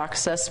planned stock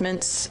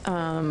assessments.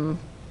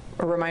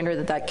 A reminder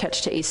that that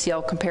catch to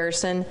ACL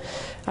comparison.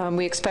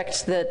 We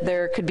expect that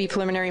there could be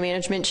preliminary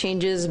management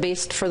changes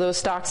based for those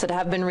stocks that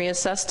have been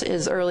reassessed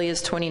as early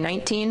as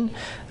 2019,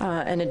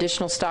 and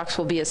additional stocks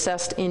will be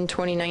assessed in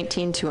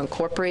 2019 to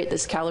incorporate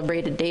this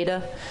calibrated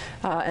data,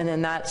 and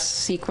then that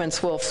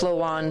sequence will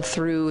flow on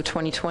through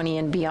 2020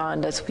 and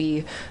beyond as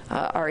we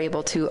are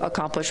able to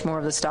accomplish more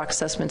of the stock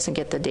assessments and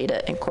get the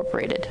data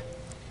incorporated.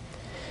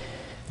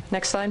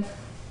 Next slide.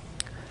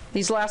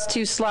 These last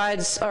 2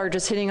 slides are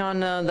just hitting on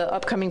the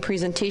upcoming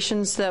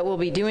presentations that we'll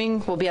be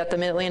doing. We'll be at the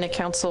Mid-Atlantic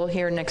Council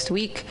here next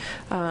week,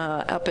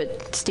 up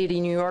at State of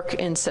New York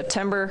in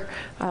September.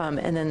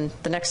 And then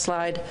the next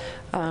slide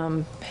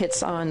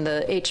hits on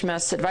the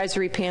HMS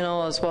Advisory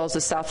Panel, as well as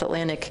the South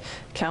Atlantic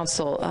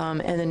Council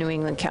and the New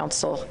England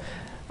Council.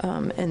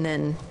 And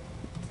then,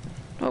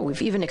 oh,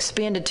 we've even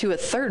expanded to a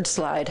 3rd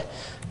slide.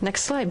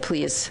 Next slide,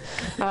 please.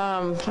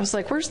 I was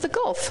like, where's the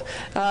Gulf?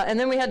 And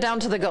then we head down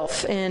to the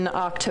Gulf in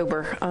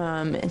October.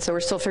 And so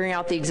we're still figuring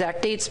out the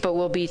exact dates, but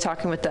we'll be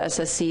talking with the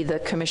SSC, the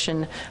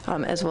Commission,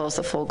 as well as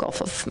the full Gulf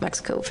of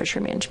Mexico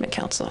Fishery Management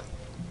Council.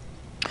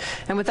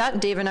 And with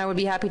that, Dave and I would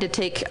be happy to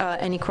take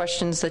any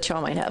questions that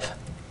y'all might have.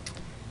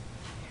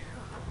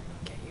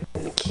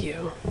 Thank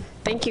you.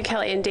 Thank you,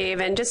 Kelly and Dave.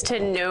 And just to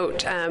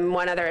note,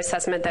 one other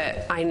assessment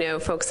that I know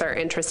folks are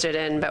interested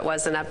in but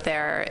wasn't up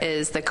there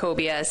is the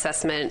cobia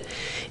assessment.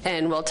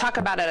 And we'll talk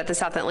about it at the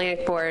South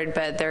Atlantic Board,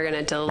 but they're going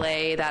to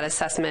delay that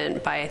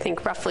assessment by, I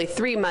think, roughly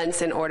 3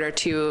 months in order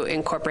to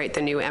incorporate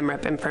the new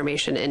MRIP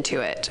information into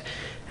it.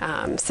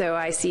 So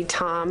I see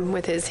Tom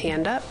with his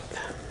hand up,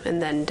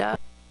 and then Doug.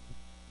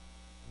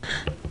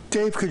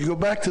 Dave, could you go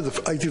back to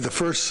I think the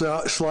first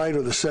slide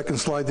or the second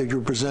slide that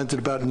you presented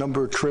about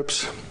number of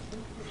trips?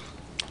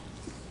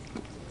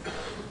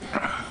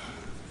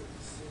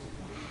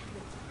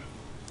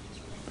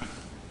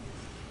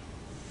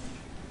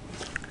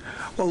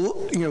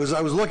 Well, you know, as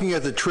I was looking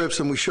at the trips,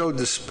 and we showed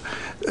this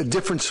a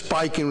different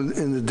spike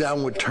in the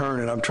downward turn,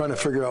 and I'm trying to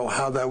figure out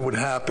how that would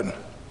happen.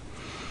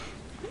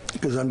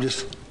 Because I'm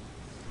just,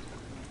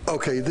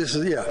 okay, this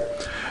is, yeah.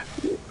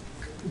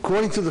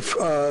 According to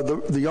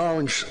the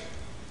orange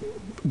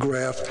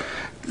graph,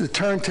 the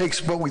turn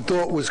takes what we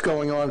thought was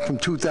going on from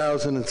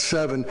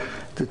 2007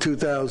 to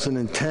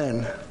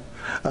 2010.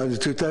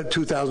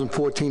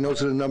 2014,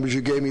 those are the numbers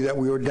you gave me, that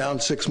we were down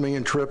 6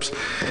 million trips,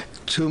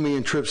 2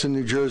 million trips in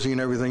New Jersey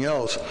and everything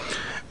else.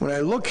 When I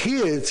look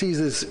here, it sees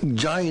this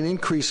giant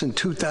increase in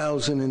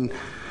 2000 and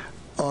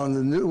on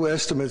the new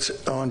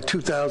estimates on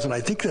 2000,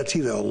 I think that's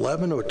either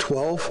 11 or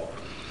 12,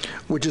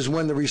 which is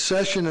when the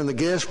recession and the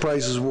gas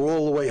prices were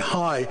all the way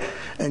high,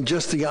 and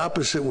just the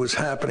opposite was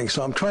happening.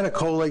 So I'm trying to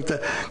collate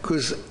that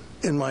because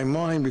in my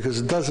mind, because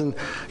it doesn't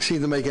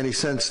seem to make any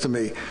sense to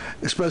me,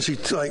 especially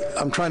like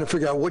I'm trying to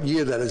figure out what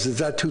year that is. Is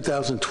that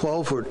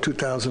 2012 or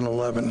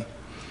 2011?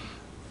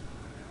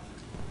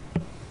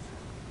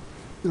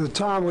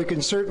 Tom, we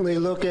can certainly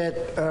look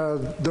at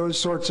those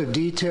sorts of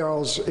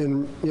details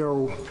in,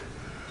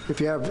 if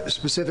you have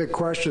specific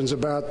questions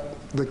about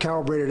the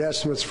calibrated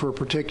estimates for a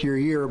particular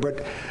year.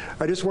 But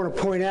I just want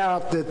to point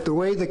out that the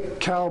way the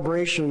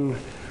calibration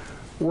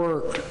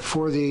worked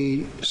for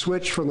the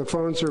switch from the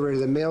phone survey to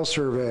the mail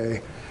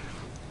survey,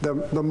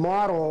 the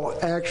model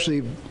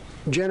actually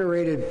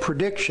generated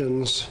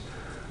predictions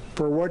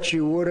for what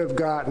you would have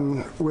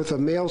gotten with a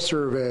mail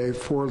survey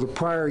for the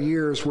prior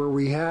years where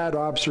we had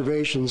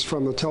observations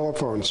from the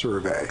telephone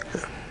survey.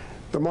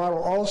 The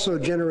model also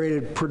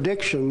generated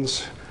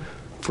predictions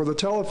for the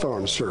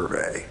telephone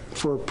survey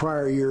for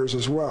prior years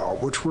as well,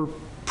 which were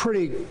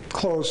pretty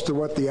close to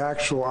what the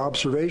actual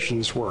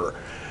observations were.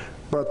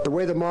 But the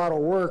way the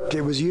model worked,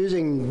 it was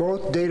using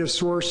both data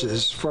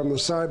sources from the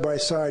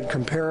side-by-side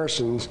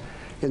comparisons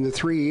in the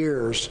 3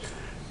 years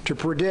to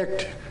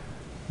predict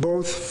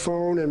both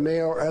phone and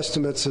mail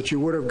estimates that you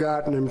would have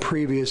gotten in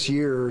previous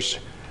years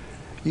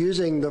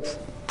using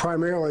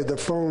primarily the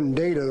phone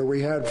data that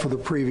we had for the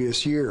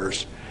previous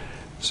years.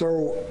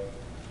 So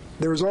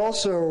there was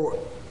also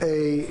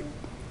the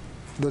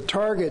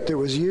target that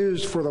was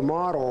used for the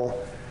model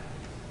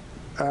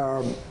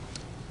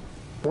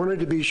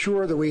wanted to be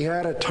sure that we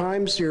had a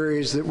time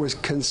series that was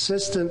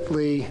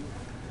consistently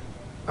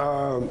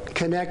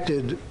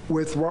connected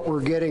with what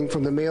we're getting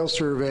from the mail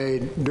survey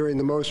during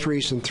the most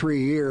recent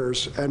 3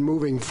 years and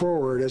moving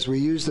forward as we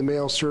use the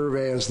mail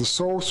survey as the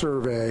sole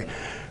survey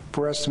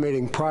for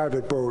estimating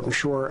private boat and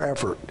shore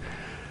effort.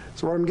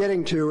 So what I'm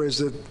getting to is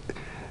that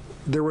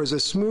there was a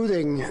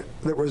smoothing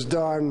that was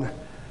done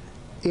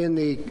in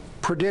the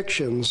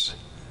predictions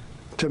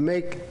to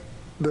make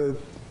the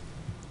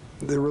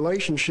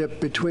relationship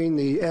between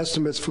the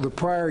estimates for the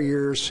prior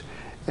years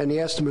and the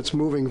estimates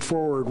moving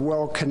forward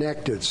well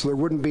connected, so there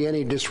wouldn't be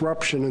any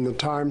disruption in the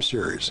time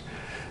series.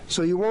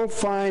 So you won't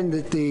find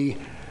that the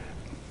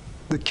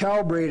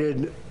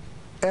calibrated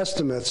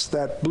estimates,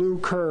 that blue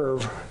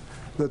curve,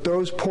 that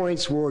those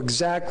points will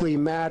exactly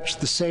match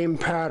the same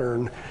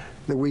pattern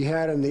that we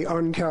had in the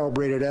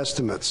uncalibrated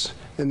estimates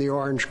in the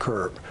orange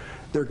curve.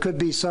 There could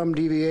be some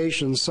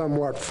deviation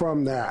somewhat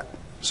from that.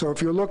 So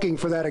if you're looking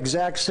for that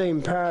exact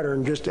same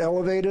pattern, just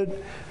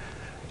elevated,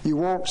 you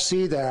won't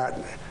see that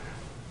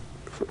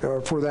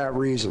for that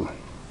reason.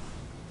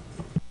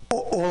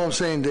 All I'm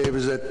saying, Dave,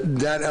 is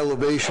that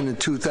elevation in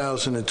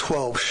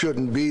 2012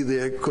 shouldn't be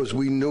there because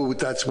we knew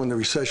that's when the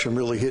recession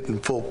really hit in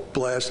full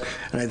blast.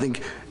 And I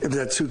think if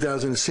that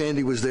 2000,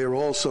 Sandy was there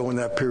also in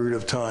that period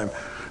of time.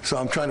 So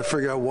I'm trying to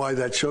figure out why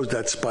that shows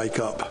that spike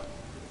up.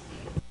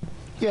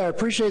 Yeah, I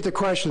appreciate the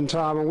question,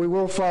 Tom, and we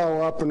will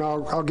follow up, and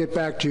I'll get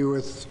back to you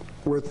with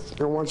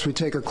once we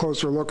take a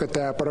closer look at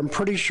that. But I'm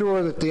pretty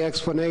sure that the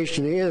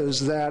explanation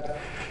is that,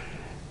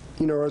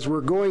 as we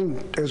were doing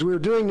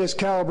this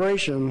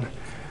calibration,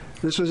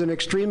 this was an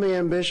extremely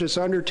ambitious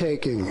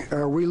undertaking.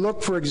 We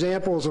looked for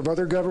examples of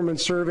other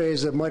government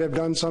surveys that might have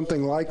done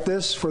something like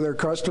this for their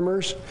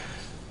customers.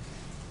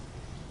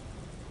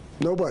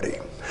 Nobody.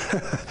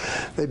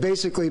 They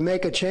basically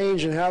make a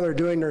change in how they're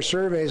doing their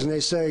surveys, and they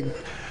say,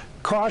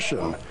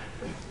 caution,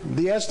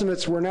 the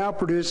estimates we're now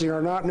producing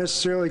are not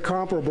necessarily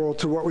comparable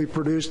to what we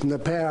produced in the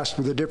past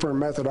with a different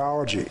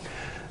methodology.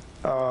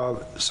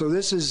 So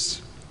this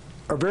is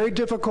a very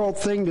difficult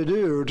thing to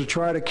do, to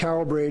try to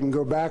calibrate and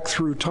go back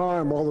through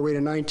time all the way to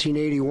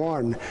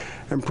 1981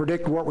 and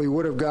predict what we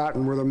would have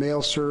gotten with a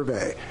mail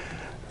survey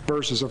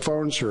versus a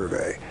phone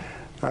survey.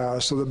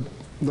 So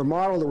the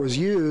model that was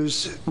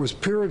used was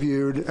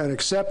peer-reviewed and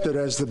accepted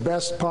as the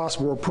best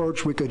possible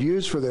approach we could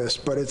use for this,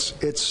 but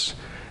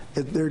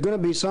there are going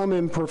to be some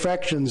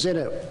imperfections in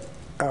it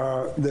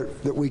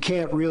that we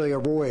can't really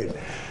avoid.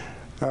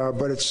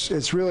 But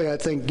it's really, I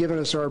think, given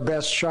us our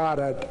best shot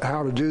at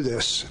how to do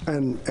this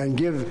and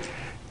give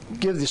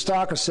the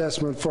stock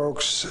assessment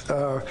folks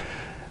a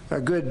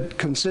good,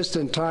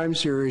 consistent time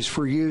series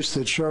for use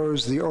that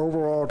shows the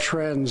overall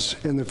trends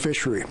in the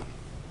fishery.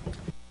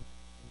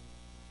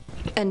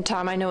 And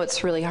Tom, I know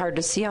it's really hard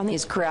to see on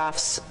these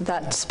graphs.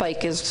 That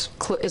spike is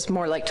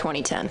more like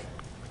 2010.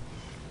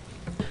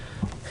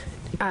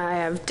 I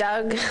have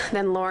Doug,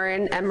 then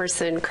Lauren,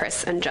 Emerson,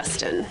 Chris, and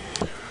Justin.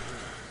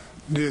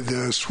 Did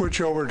the switch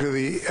over to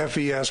the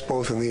FES,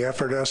 both in the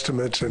effort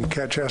estimates and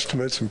catch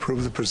estimates,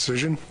 improve the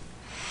precision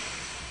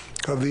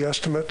of the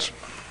estimates?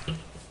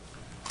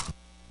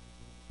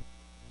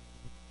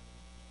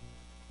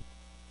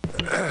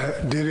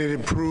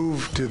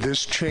 Did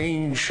this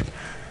change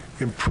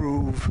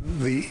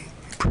improve the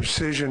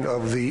precision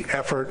of the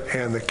effort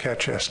and the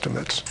catch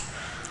estimates?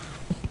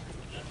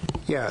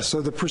 Yeah,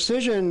 so the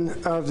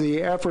precision of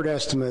the effort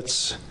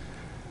estimates,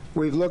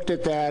 we've looked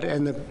at that,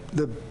 and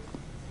the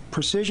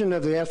precision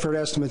of the effort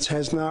estimates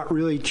has not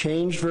really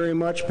changed very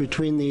much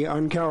between the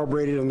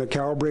uncalibrated and the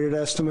calibrated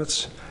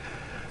estimates.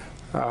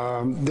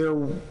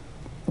 There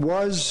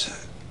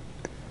was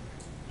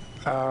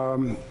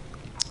the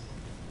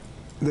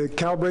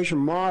calibration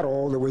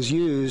model that was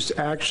used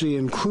actually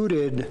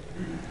included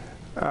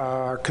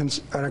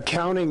an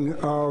accounting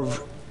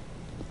of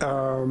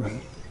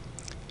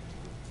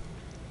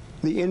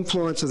the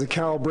influence of the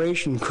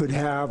calibration could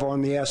have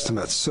on the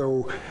estimates.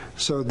 So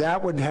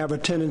that would have a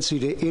tendency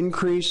to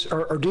increase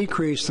or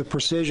decrease the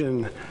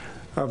precision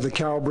of the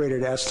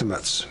calibrated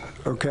estimates,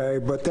 okay?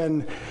 But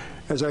then,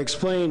 as I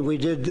explained, we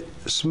did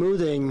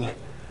smoothing,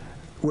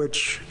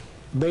 which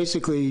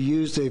basically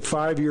used a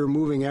 5-year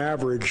moving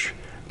average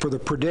for the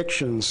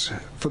predictions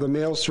for the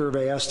mail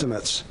survey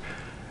estimates.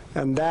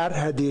 And that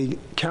had the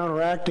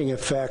counteracting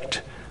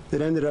effect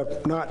that ended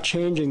up not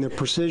changing the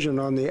precision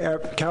on the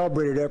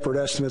calibrated effort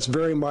estimates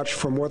very much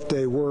from what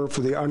they were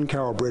for the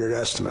uncalibrated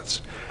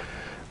estimates.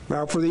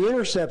 Now, for the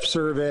intercept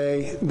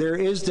survey, there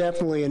is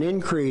definitely an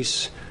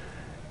increase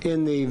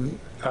in the,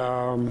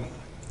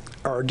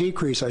 or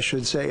decrease, I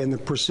should say, in the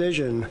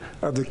precision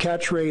of the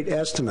catch rate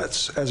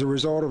estimates as a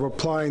result of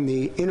applying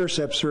the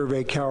intercept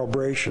survey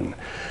calibration.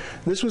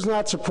 This was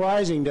not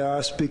surprising to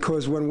us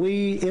because when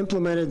we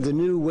implemented the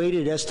new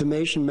weighted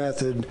estimation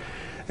method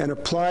and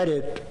applied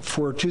it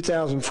for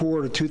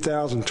 2004 to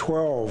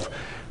 2012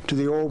 to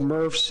the old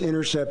MRIP's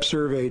intercept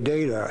survey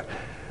data,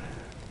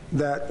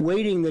 that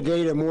weighting the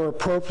data more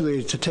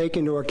appropriately to take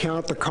into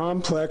account the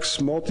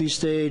complex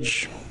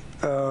multi-stage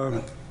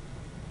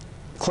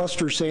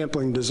cluster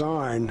sampling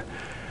design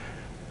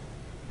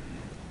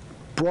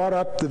brought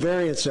up the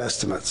variance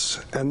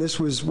estimates. And this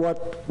was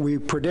what we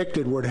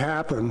predicted would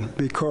happen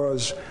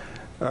because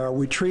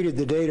we treated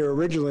the data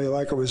originally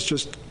like it was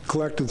just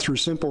collected through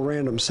simple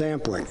random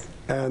sampling.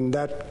 And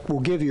that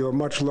will give you a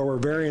much lower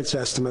variance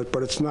estimate,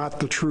 but it's not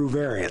the true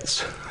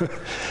variance.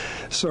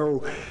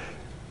 So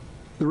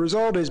the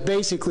result is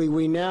basically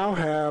we now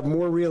have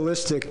more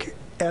realistic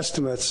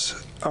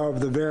estimates of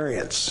the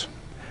variance.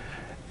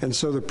 And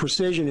so the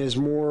precision is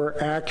more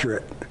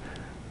accurate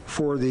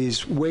for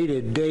these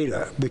weighted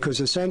data because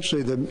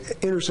essentially the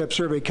intercept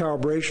survey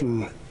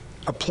calibration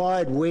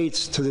applied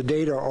weights to the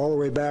data all the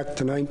way back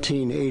to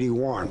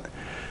 1981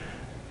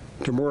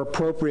 to more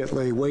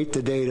appropriately weight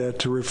the data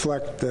to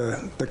reflect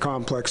the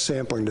complex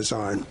sampling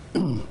design.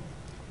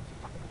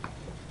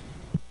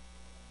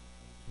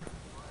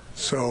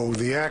 So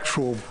the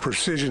actual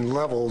precision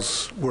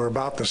levels were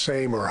about the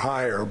same or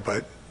higher,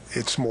 but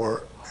it's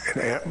more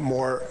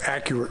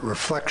accurate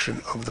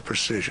reflection of the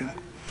precision.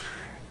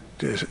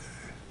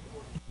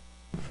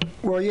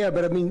 Well, yeah,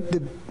 but I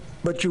mean,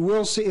 but you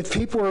will see if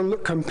people are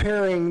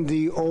comparing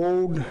the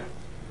old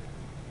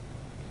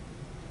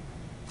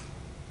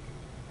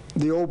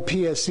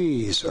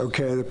PSEs,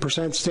 okay, the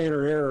percent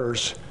standard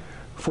errors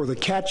for the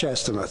catch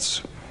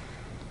estimates,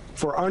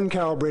 for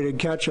uncalibrated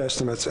catch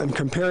estimates, and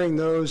comparing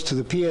those to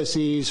the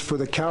PSEs for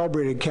the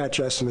calibrated catch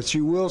estimates,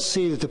 you will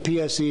see that the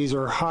PSEs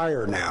are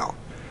higher now.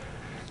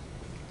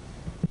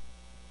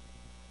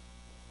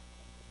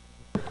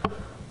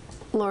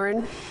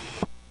 Lauren?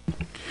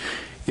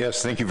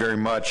 Yes, thank you very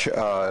much.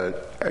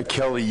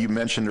 Kelly, you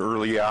mentioned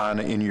early on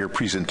in your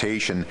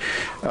presentation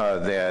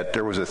that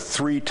there was a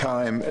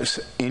 3-time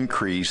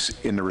increase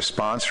in the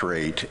response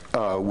rate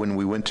when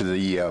we went to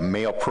the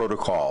mail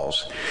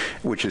protocols,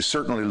 which is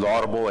certainly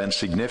laudable and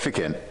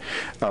significant.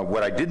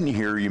 What I didn't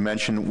hear you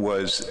mention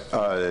was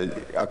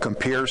a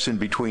comparison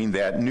between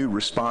that new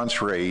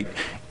response rate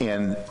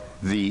and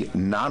the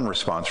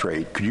non-response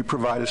rate. Could you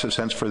provide us a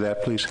sense for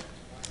that, please?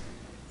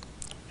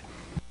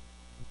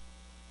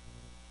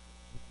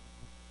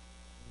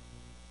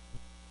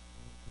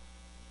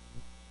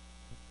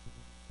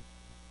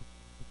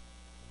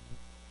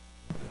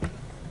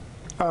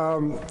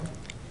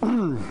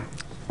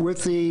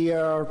 With the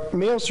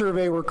mail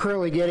survey, we're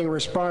currently getting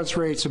response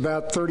rates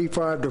about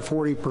 35 to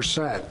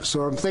 40%.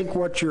 So I think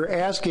what you're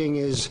asking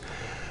is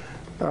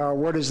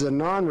what is the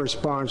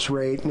non-response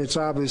rate, and it's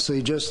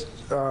obviously just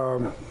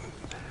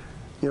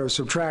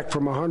subtract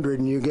from 100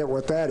 and you get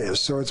what that is.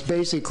 So it's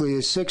basically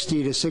a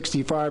 60 to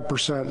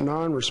 65%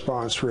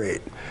 non-response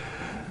rate.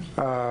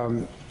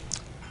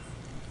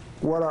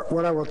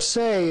 What I would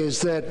say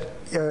is that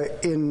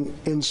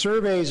in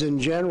surveys in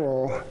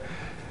general,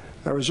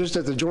 I was just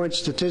at the Joint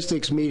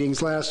Statistics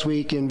meetings last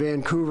week in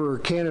Vancouver,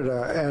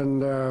 Canada,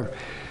 and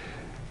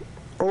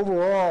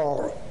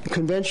overall,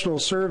 conventional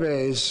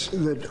surveys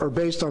that are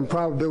based on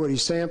probability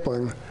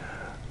sampling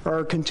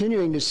are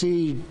continuing to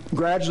see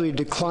gradually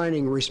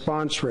declining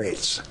response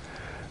rates.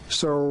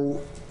 So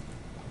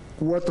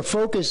what the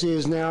focus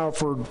is now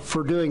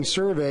for doing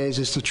surveys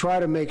is to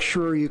try to make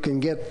sure you can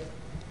get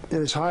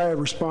as high a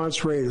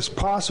response rate as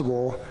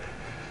possible.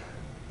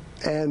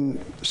 And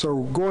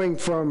so going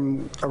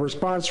from a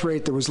response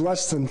rate that was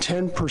less than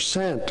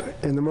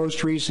 10% in the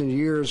most recent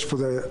years for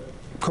the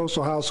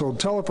Coastal Household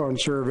Telephone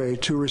Survey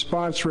to a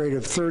response rate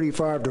of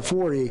 35 to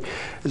 40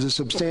 is a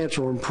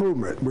substantial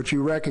improvement, which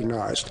you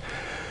recognized.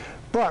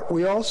 But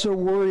we also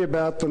worry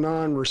about the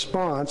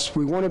non-response.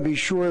 We want to be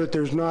sure that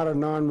there's not a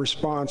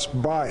non-response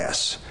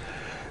bias.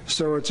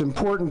 So it's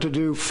important to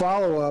do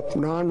follow-up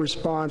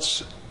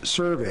non-response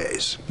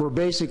surveys, where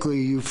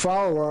basically you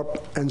follow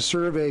up and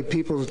survey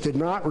people that did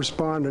not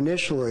respond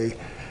initially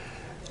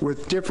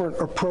with different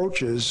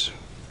approaches,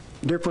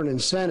 different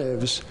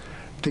incentives,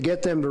 to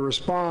get them to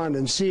respond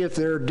and see if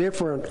they're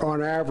different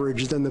on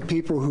average than the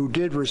people who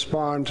did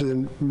respond to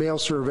the mail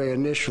survey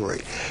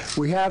initially.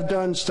 We have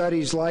done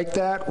studies like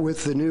that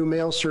with the new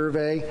mail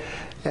survey,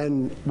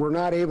 and we're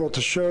not able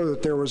to show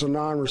that there was a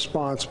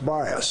non-response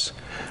bias.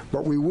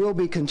 But we will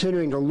be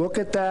continuing to look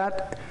at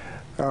that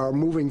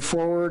moving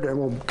forward, and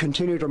we'll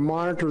continue to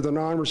monitor the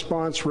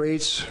non-response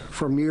rates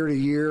from year to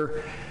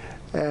year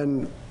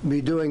and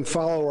be doing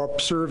follow-up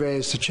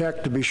surveys to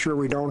check to be sure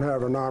we don't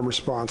have a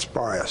non-response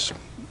bias.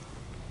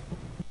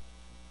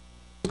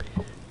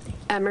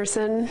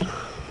 Emerson.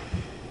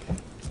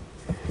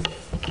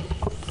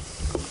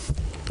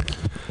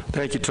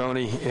 Thank you,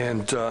 Tony,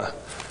 and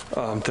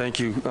thank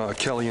you,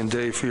 Kelly and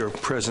Dave, for your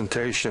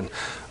presentation.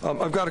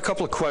 I've got a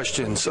couple of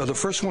questions. The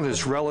first one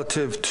is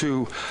relative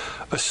to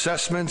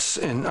assessments,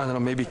 and I don't know,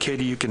 maybe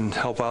Katie, you can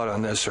help out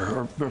on this,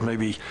 or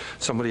maybe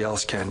somebody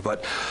else can.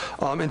 But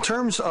in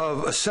terms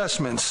of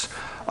assessments,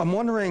 I'm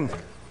wondering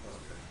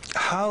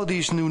how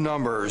these new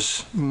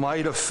numbers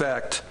might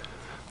affect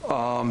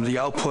the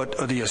output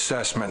of the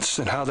assessments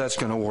and how that's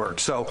going to work.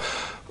 So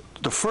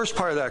the first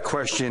part of that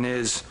question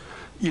is,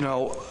 you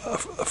know,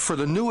 for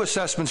the new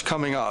assessments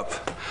coming up,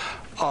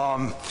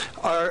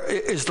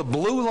 is the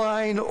blue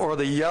line or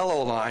the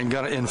yellow line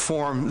going to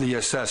inform the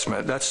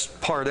assessment? That's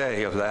part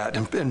A of that.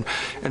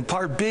 And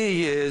part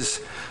B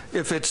is,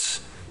 if it's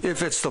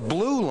the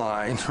blue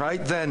line,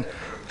 right, then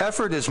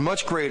effort is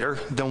much greater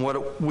than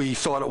what we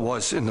thought it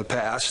was in the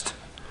past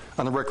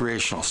on the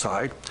recreational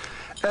side.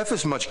 F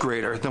is much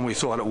greater than we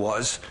thought it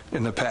was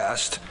in the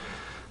past.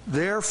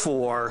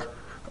 Therefore,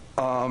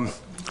 the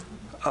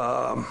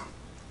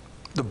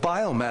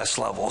biomass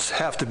levels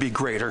have to be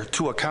greater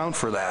to account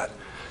for that.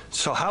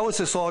 So how is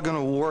this all going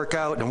to work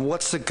out, and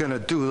what's it going to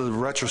do to the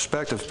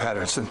retrospective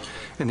patterns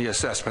in the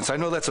assessments? I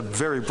know that's a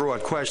very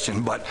broad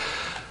question, but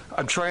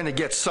I'm trying to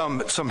get some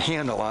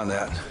handle on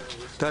that.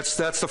 That's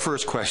the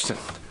first question.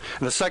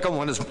 And the second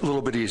one is a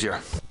little bit easier.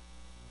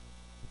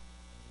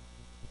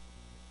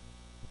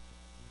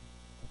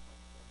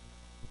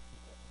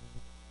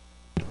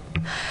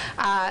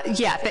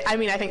 I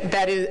mean, I think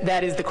that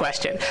is the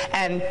question.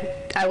 And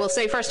I will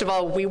say, first of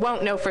all, we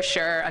won't know for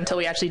sure until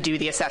we actually do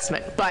the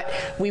assessment. But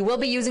we will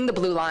be using the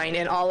blue line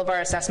in all of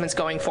our assessments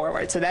going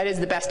forward. So that is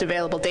the best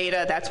available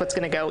data. That's what's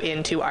going to go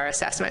into our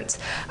assessments.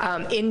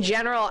 In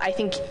general, I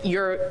think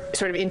your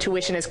sort of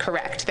intuition is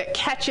correct, that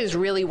catch is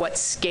really what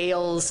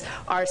scales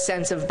our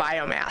sense of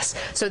biomass.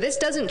 So this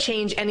doesn't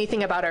change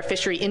anything about our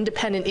fishery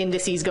independent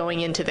indices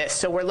going into this.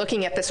 So we're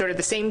looking at the sort of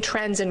the same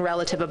trends in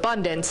relative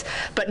abundance,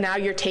 but now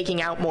you're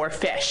taking out more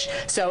fish.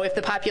 So if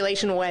the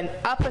population went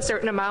up a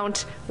certain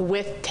amount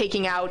with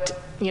taking out,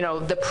 you know,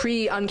 the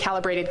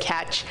pre-uncalibrated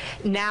catch,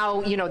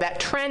 now, you know, that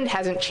trend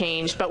hasn't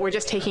changed, but we're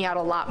just taking out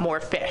a lot more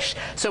fish.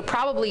 So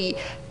probably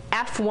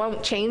F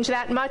won't change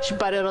that much,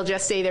 but it'll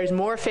just say there's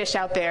more fish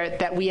out there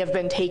that we have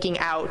been taking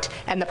out,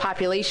 and the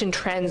population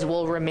trends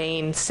will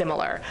remain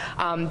similar.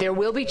 There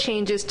will be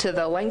changes to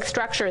the length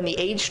structure and the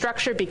age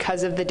structure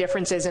because of the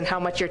differences in how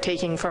much you're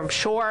taking from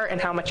shore and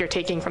how much you're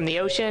taking from the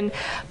ocean,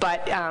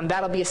 but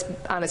that'll be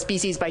on a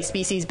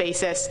species-by-species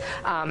basis.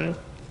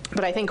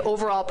 But I think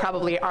overall,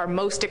 probably our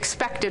most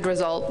expected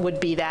result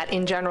would be that,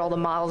 in general, the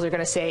models are going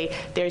to say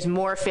there's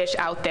more fish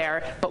out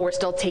there, but we're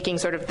still taking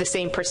sort of the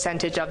same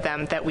percentage of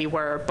them that we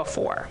were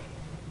before.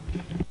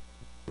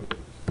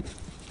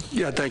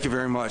 Yeah, thank you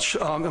very much.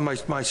 And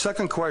my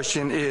second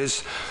question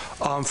is,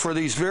 for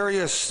these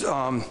various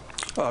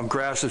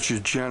graphs that you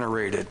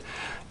generated,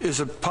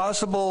 is it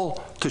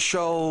possible to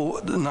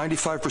show the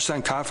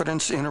 95%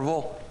 confidence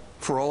interval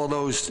for all of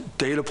those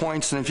data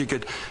points? And if you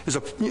could,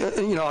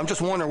 I'm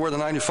just wondering where the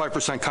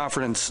 95%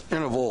 confidence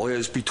interval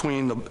is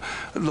between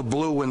the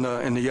blue and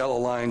the yellow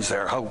lines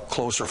there. How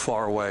close or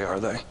far away are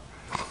they?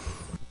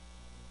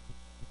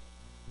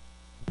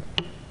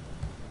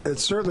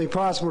 It's certainly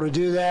possible to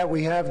do that.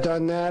 We have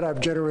done that.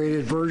 I've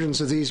generated versions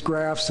of these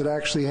graphs that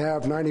actually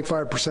have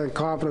 95%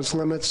 confidence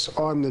limits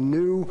on the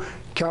new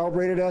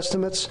calibrated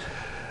estimates.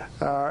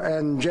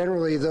 And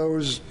generally,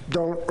 those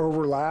don't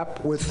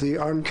overlap with the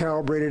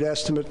uncalibrated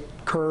estimate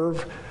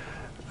curve,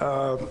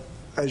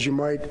 as you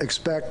might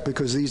expect,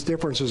 because these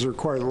differences are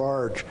quite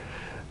large.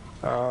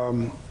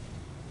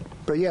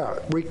 But yeah,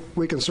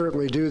 we can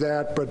certainly do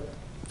that. But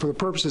for the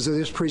purposes of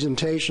this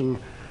presentation,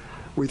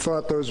 we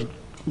thought those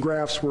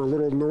graphs were a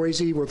little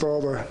noisy with all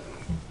the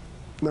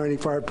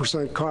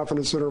 95%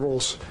 confidence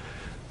intervals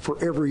for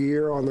every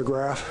year on the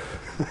graph.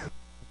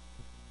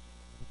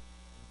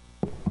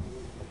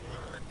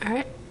 All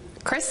right,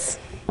 Chris.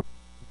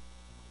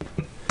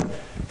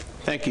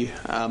 Thank you.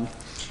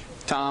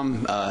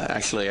 Tom,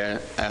 actually, I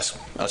asked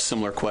a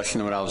similar question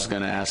to what I was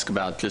going to ask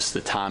about just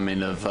the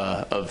timing of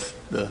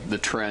the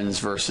trends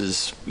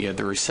versus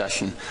the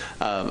recession.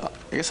 I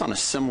guess on a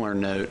similar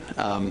note,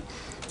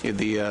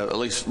 at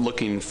least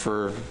looking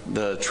for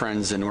the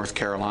trends in North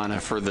Carolina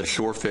for the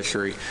shore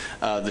fishery,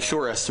 the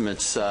shore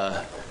estimates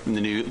in the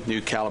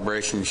new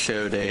calibration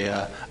showed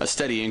a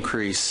steady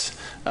increase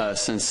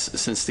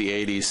since the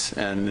 80s,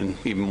 and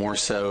even more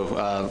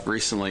so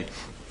recently,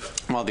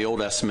 while the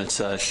old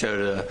estimates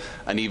showed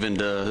an even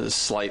to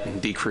slight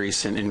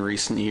decrease in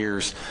recent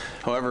years.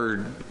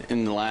 However,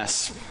 in the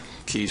last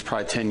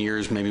probably 10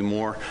 years, maybe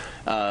more,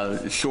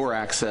 shore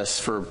access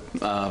for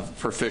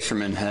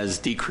fishermen has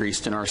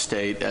decreased in our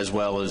state as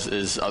well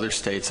as other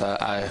states,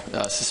 I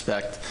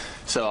suspect.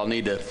 So I'll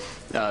need to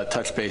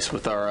touch base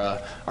with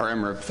our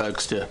MRIP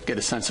folks to get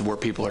a sense of where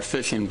people are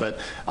fishing. But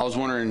I was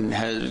wondering,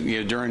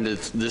 during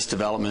this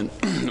development,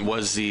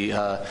 was the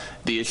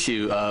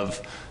issue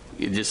of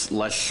just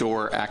less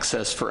shore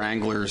access for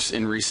anglers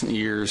in recent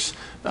years,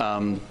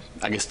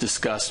 I guess,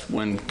 discussed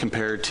when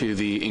compared to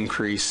the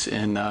increase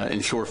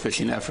in shore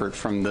fishing effort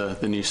from the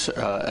new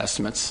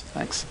estimates?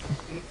 Thanks.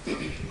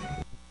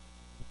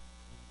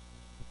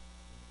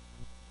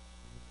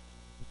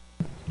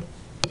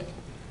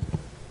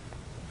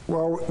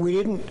 Well, we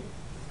didn't.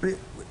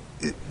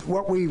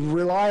 What we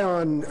rely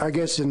on, I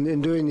guess,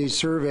 in doing these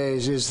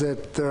surveys is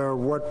that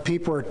what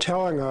people are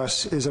telling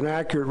us is an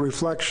accurate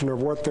reflection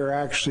of what they're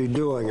actually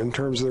doing in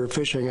terms of their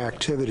fishing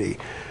activity.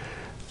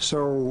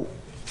 So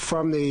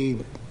from the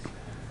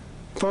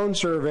phone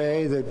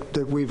survey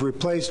that we've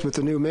replaced with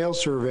the new mail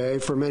survey,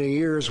 for many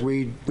years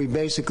we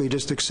basically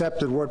just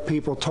accepted what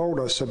people told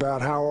us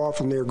about how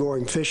often they're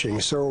going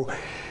fishing. So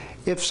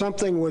if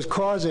something was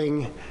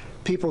causing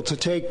people to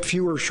take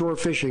fewer shore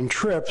fishing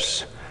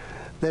trips,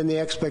 then the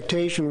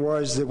expectation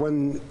was that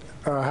when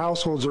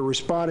households are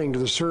responding to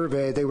the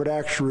survey, they would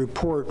actually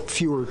report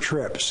fewer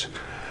trips.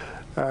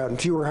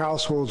 Fewer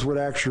households would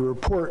actually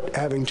report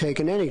having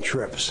taken any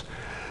trips.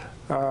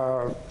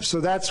 So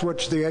that's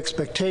what the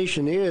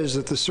expectation is,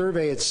 that the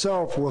survey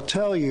itself will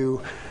tell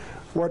you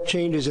what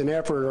changes in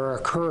effort are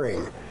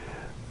occurring.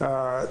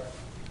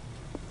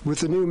 With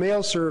the new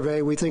mail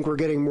survey, we think we're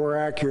getting more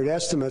accurate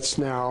estimates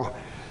now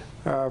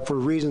for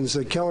reasons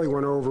that Kelly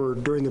went over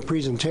during the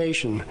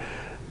presentation.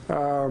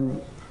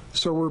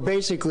 So we're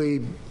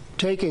basically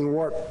taking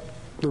what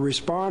the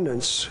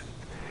respondents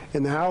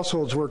in the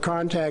households we're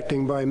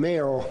contacting by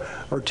mail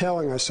are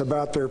telling us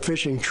about their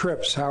fishing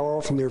trips, how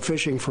often they're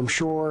fishing from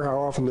shore, how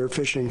often they're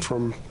fishing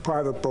from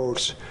private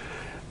boats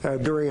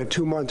during a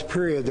 2-month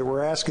period that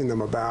we're asking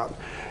them about.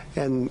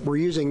 And we're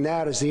using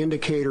that as the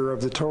indicator of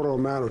the total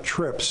amount of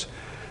trips.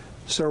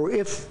 So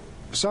if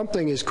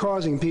something is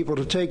causing people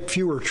to take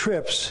fewer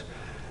trips,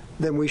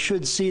 then we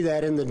should see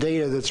that in the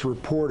data that's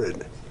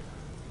reported.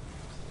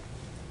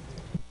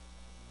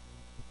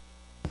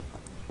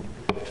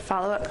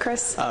 Follow-up,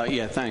 Chris?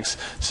 Yeah, thanks.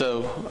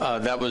 So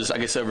that was, I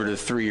guess, over the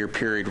 3-year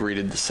period where you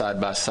did the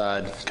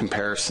side-by-side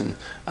comparison,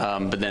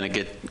 but then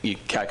you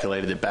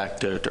calculated it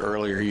back to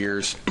earlier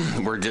years.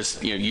 We're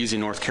just using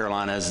North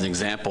Carolina as an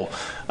example.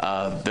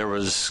 There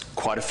was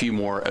quite a few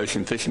more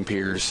ocean fishing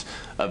piers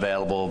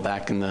available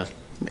back in the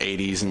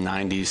 80s and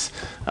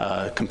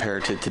 90s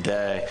compared to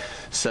today.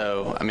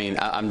 So, I mean,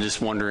 I'm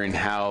just wondering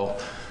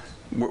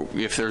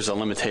if there's a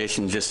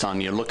limitation just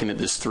on looking at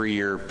this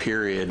 3-year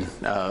period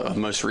of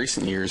most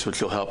recent years,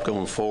 which will help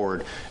going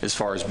forward as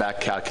far as back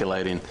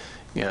calculating,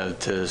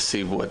 to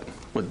see what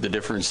the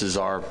differences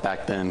are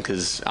back then,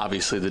 because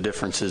obviously the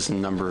differences in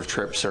number of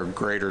trips are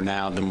greater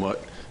now than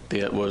what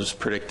was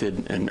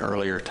predicted in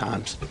earlier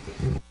times.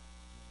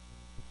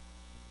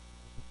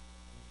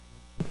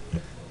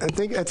 I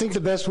think the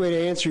best way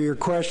to answer your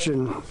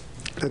question,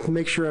 to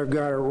make sure I've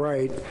got it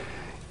right,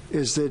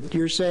 is that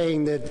you're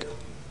saying that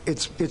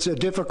it's a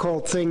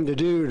difficult thing to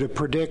do to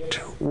predict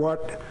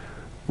what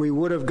we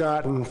would have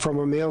gotten from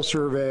a mail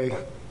survey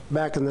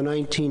back in the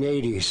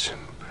 1980s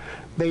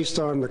based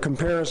on the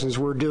comparisons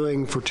we're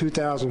doing for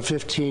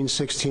 2015,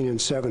 16, and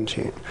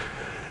 17.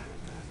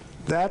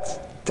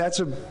 That's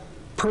a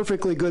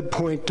perfectly good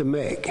point to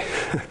make.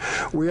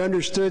 We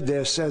understood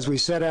this as we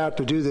set out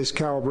to do this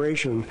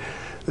calibration,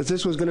 that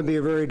this was going to be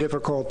a very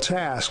difficult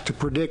task to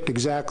predict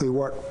exactly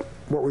what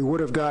we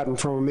would have gotten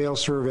from a mail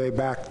survey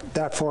back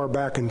that far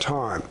back in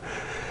time.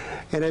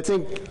 And I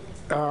think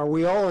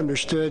we all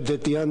understood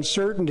that the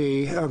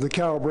uncertainty of the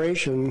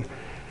calibration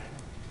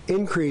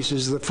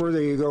increases the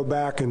further you go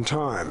back in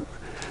time.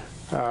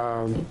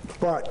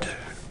 But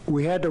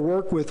we had to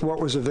work with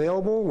what was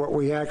available, what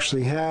we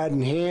actually had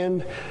in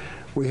hand.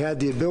 We had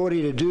the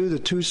ability to do the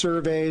 2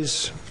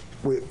 surveys,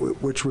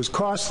 which was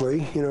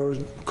costly.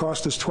 It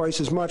cost us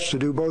twice as much to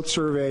do both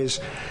surveys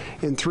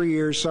in 3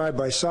 years side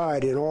by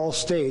side in all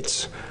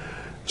states,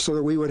 so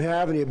that we would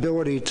have the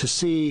ability to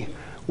see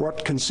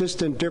what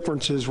consistent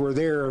differences were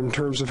there in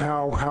terms of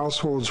how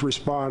households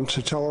respond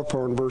to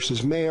telephone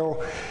versus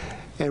mail.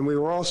 And we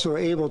were also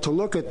able to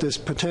look at this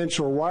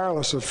potential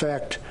wireless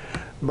effect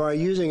by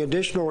using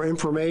additional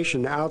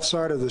information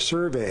outside of the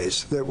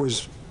surveys that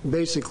was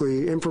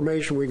basically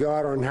information we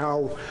got on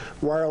how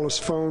wireless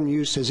phone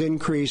use has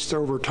increased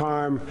over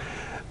time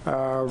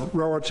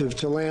relative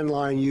to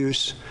landline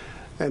use,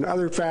 and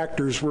other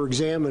factors were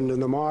examined in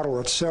the model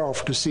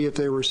itself to see if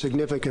they were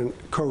significant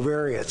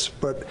covariates.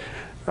 But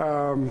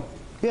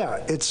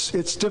yeah,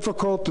 it's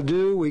difficult to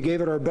do. We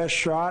gave it our best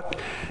shot,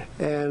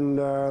 and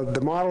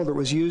the model that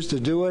was used to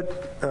do it,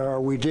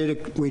 we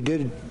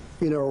did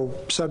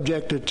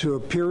subject it to a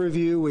peer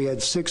review. We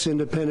had 6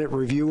 independent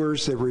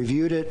reviewers that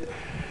reviewed it,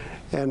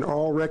 and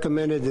all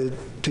recommended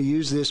to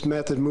use this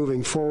method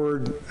moving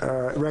forward,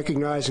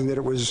 recognizing that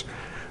it was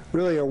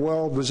really a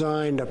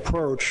well-designed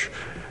approach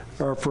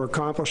for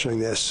accomplishing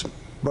this.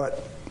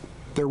 But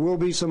there will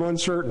be some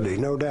uncertainty,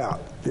 no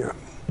doubt. Yeah.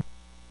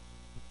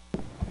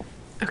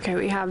 Okay,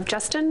 we have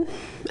Justin,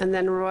 and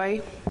then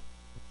Roy.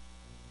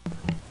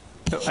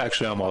 No,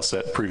 actually, I'm all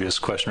set. Previous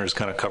questioners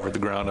kind of covered the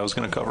ground I was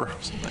going to cover.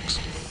 So thanks.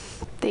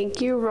 Thank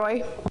you.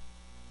 Roy?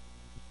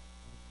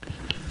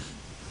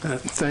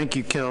 Thank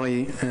you,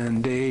 Kelly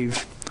and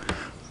Dave.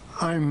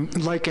 I'm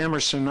like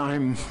Emerson,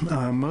 I'm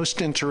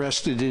most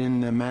interested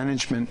in the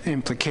management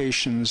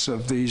implications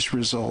of these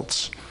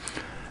results.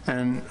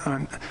 And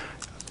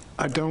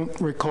I don't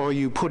recall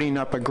you putting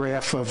up a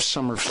graph of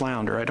summer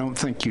flounder. I don't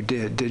think you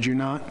did you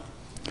not?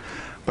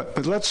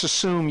 But let's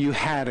assume you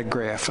had a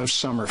graph of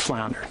summer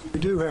flounder. We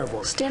do have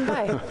one. Stand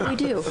by. We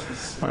do.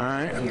 All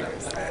right.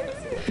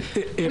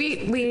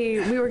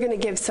 We were going to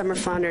give summer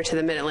flounder to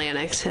the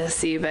Mid-Atlantic to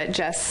see, but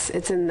Jess,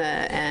 it's in the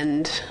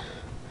end,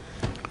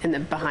 in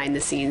the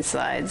behind-the-scenes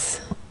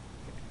slides.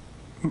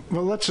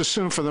 Well, let's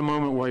assume for the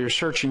moment while you're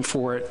searching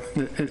for it,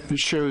 it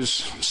shows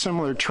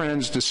similar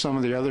trends to some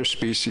of the other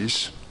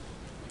species.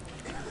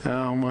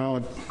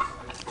 Well,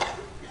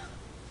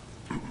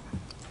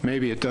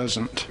 maybe it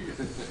doesn't.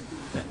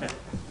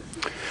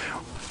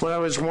 What I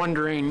was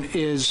wondering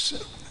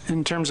is,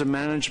 in terms of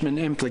management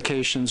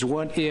implications,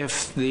 what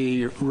if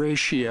the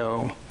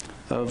ratio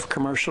of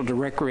commercial to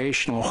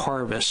recreational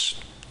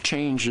harvest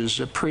changes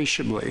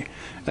appreciably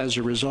as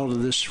a result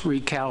of this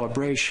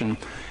recalibration?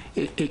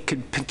 It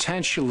could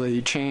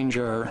potentially change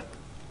our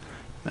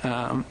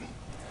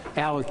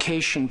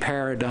allocation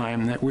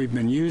paradigm that we've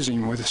been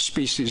using with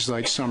species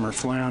like summer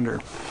flounder.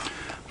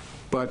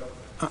 But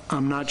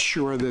I'm not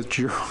sure that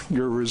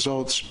your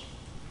results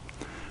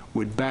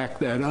would back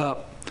that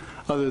up,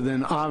 other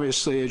than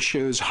obviously it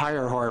shows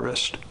higher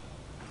harvest.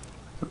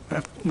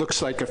 It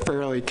looks like a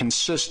fairly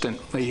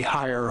consistently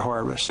higher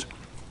harvest.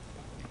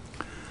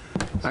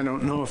 I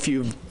don't know if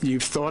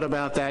you've thought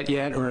about that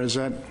yet, or is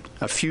that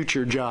a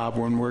future job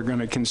when we're going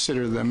to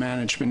consider the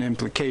management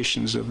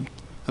implications of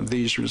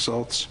these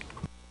results?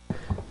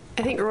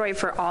 I think, Roy,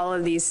 for all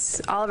of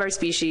our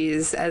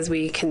species, as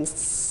we can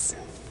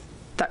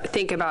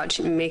think about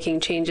making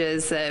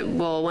changes, that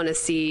we'll want to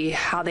see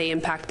how they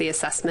impact the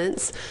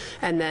assessments,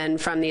 and then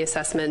from the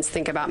assessments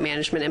think about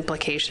management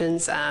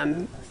implications.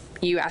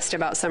 You asked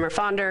about summer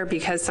flounder.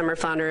 Because summer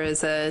flounder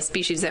is a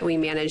species that we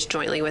manage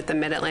jointly with the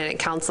Mid-Atlantic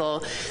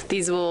Council,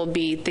 these will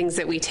be things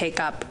that we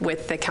take up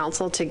with the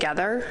council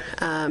together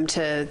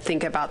to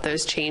think about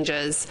those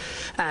changes.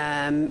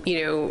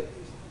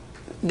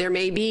 There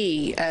may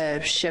be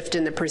a shift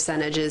in the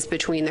percentages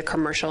between the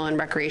commercial and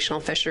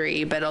recreational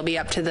fishery, but it'll be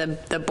up to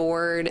the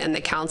board and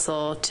the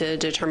council to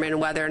determine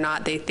whether or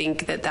not they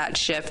think that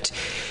shift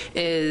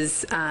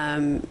is,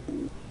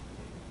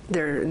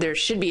 there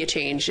should be a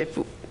change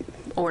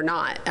or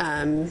not.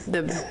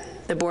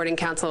 The board and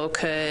council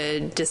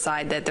could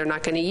decide that they're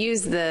not going to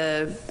use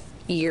the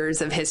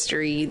years of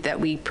history that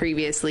we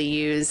previously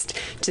used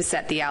to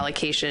set the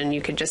allocation.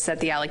 You could just set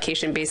the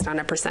allocation based on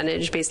a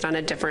percentage, based on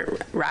a different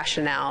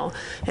rationale.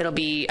 It'll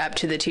be up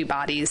to the two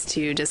bodies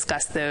to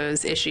discuss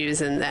those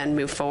issues and then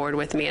move forward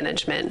with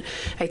management.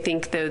 I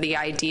think, though, the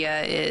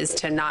idea is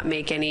to not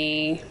make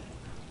any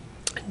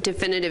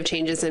definitive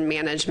changes in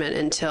management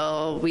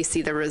until we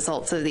see the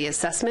results of the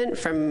assessment.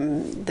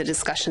 From the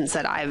discussions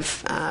that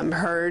I've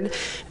heard,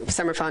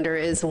 summer flounder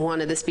is one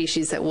of the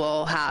species that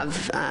we'll have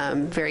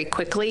very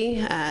quickly.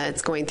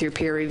 It's going through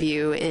peer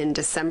review in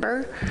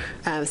December.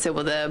 So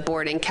the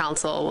board and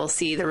council will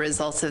see the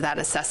results of that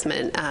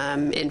assessment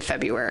in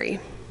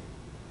February.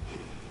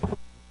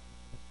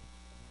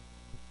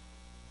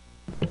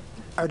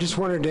 I just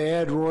wanted to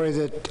add, Roy,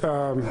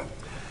 that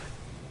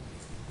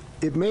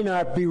it may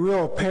not be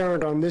real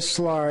apparent on this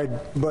slide,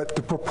 but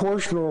the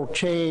proportional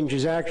change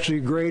is actually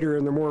greater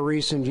in the more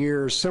recent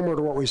years, similar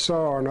to what we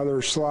saw on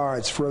other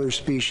slides for other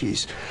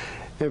species.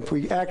 If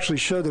we actually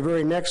show the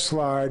very next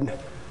slide,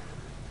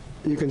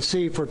 you can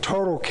see for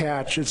total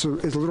catch, it's a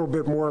little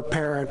bit more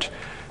apparent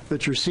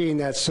that you're seeing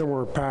that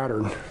similar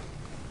pattern.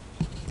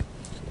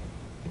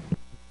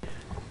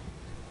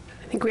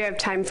 I think we have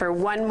time for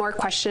one more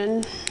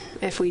question,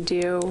 if we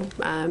do.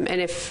 All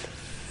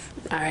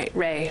right,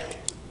 Ray.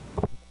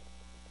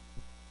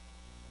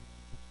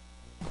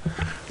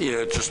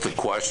 Yeah, just a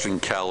question,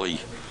 Kelly.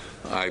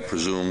 I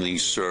presume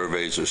these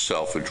surveys are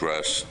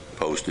self-addressed,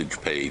 postage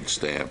paid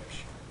stamps.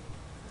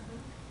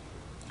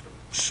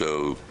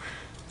 So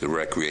the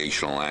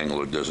recreational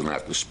angler doesn't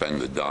have to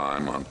spend a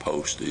dime on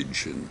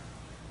postage and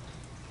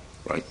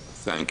Right.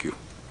 Thank you.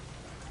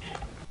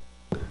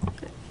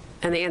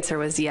 And the answer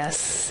was yes,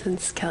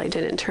 since Kelly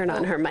didn't turn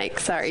on her mic.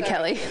 Sorry,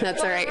 Kelly.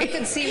 That's all right. I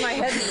could see my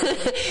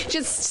head.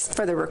 Just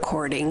for the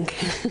recording,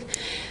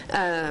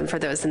 for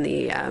those in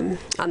the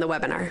on the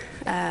webinar.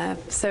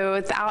 So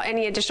without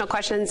any additional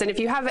questions, and if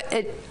you have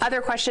other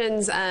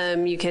questions,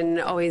 you can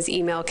always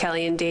email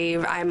Kelly and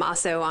Dave. I'm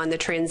also on the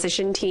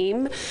transition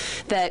team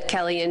that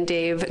Kelly and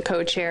Dave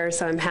co-chair,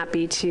 so I'm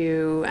happy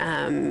to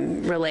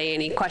relay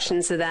any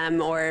questions to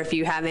them, or if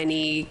you have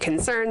any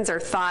concerns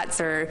or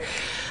thoughts or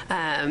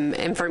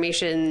information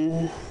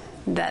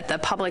that the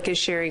public is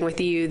sharing with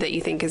you that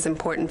you think is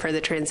important for the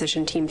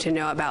transition team to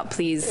know about,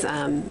 please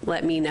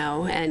let me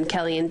know. And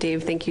Kelly and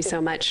Dave, thank you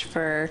so much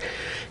for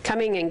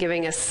coming and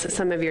giving us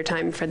some of your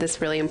time for this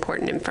really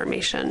important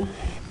information.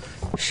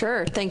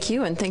 Sure, thank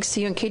you, and thanks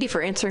to you and Katie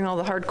for answering all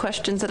the hard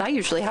questions that I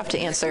usually have to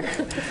answer.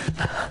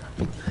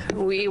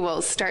 We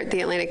will start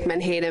the Atlantic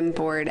Menhaden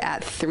board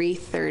at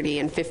 3:30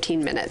 in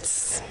 15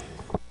 minutes.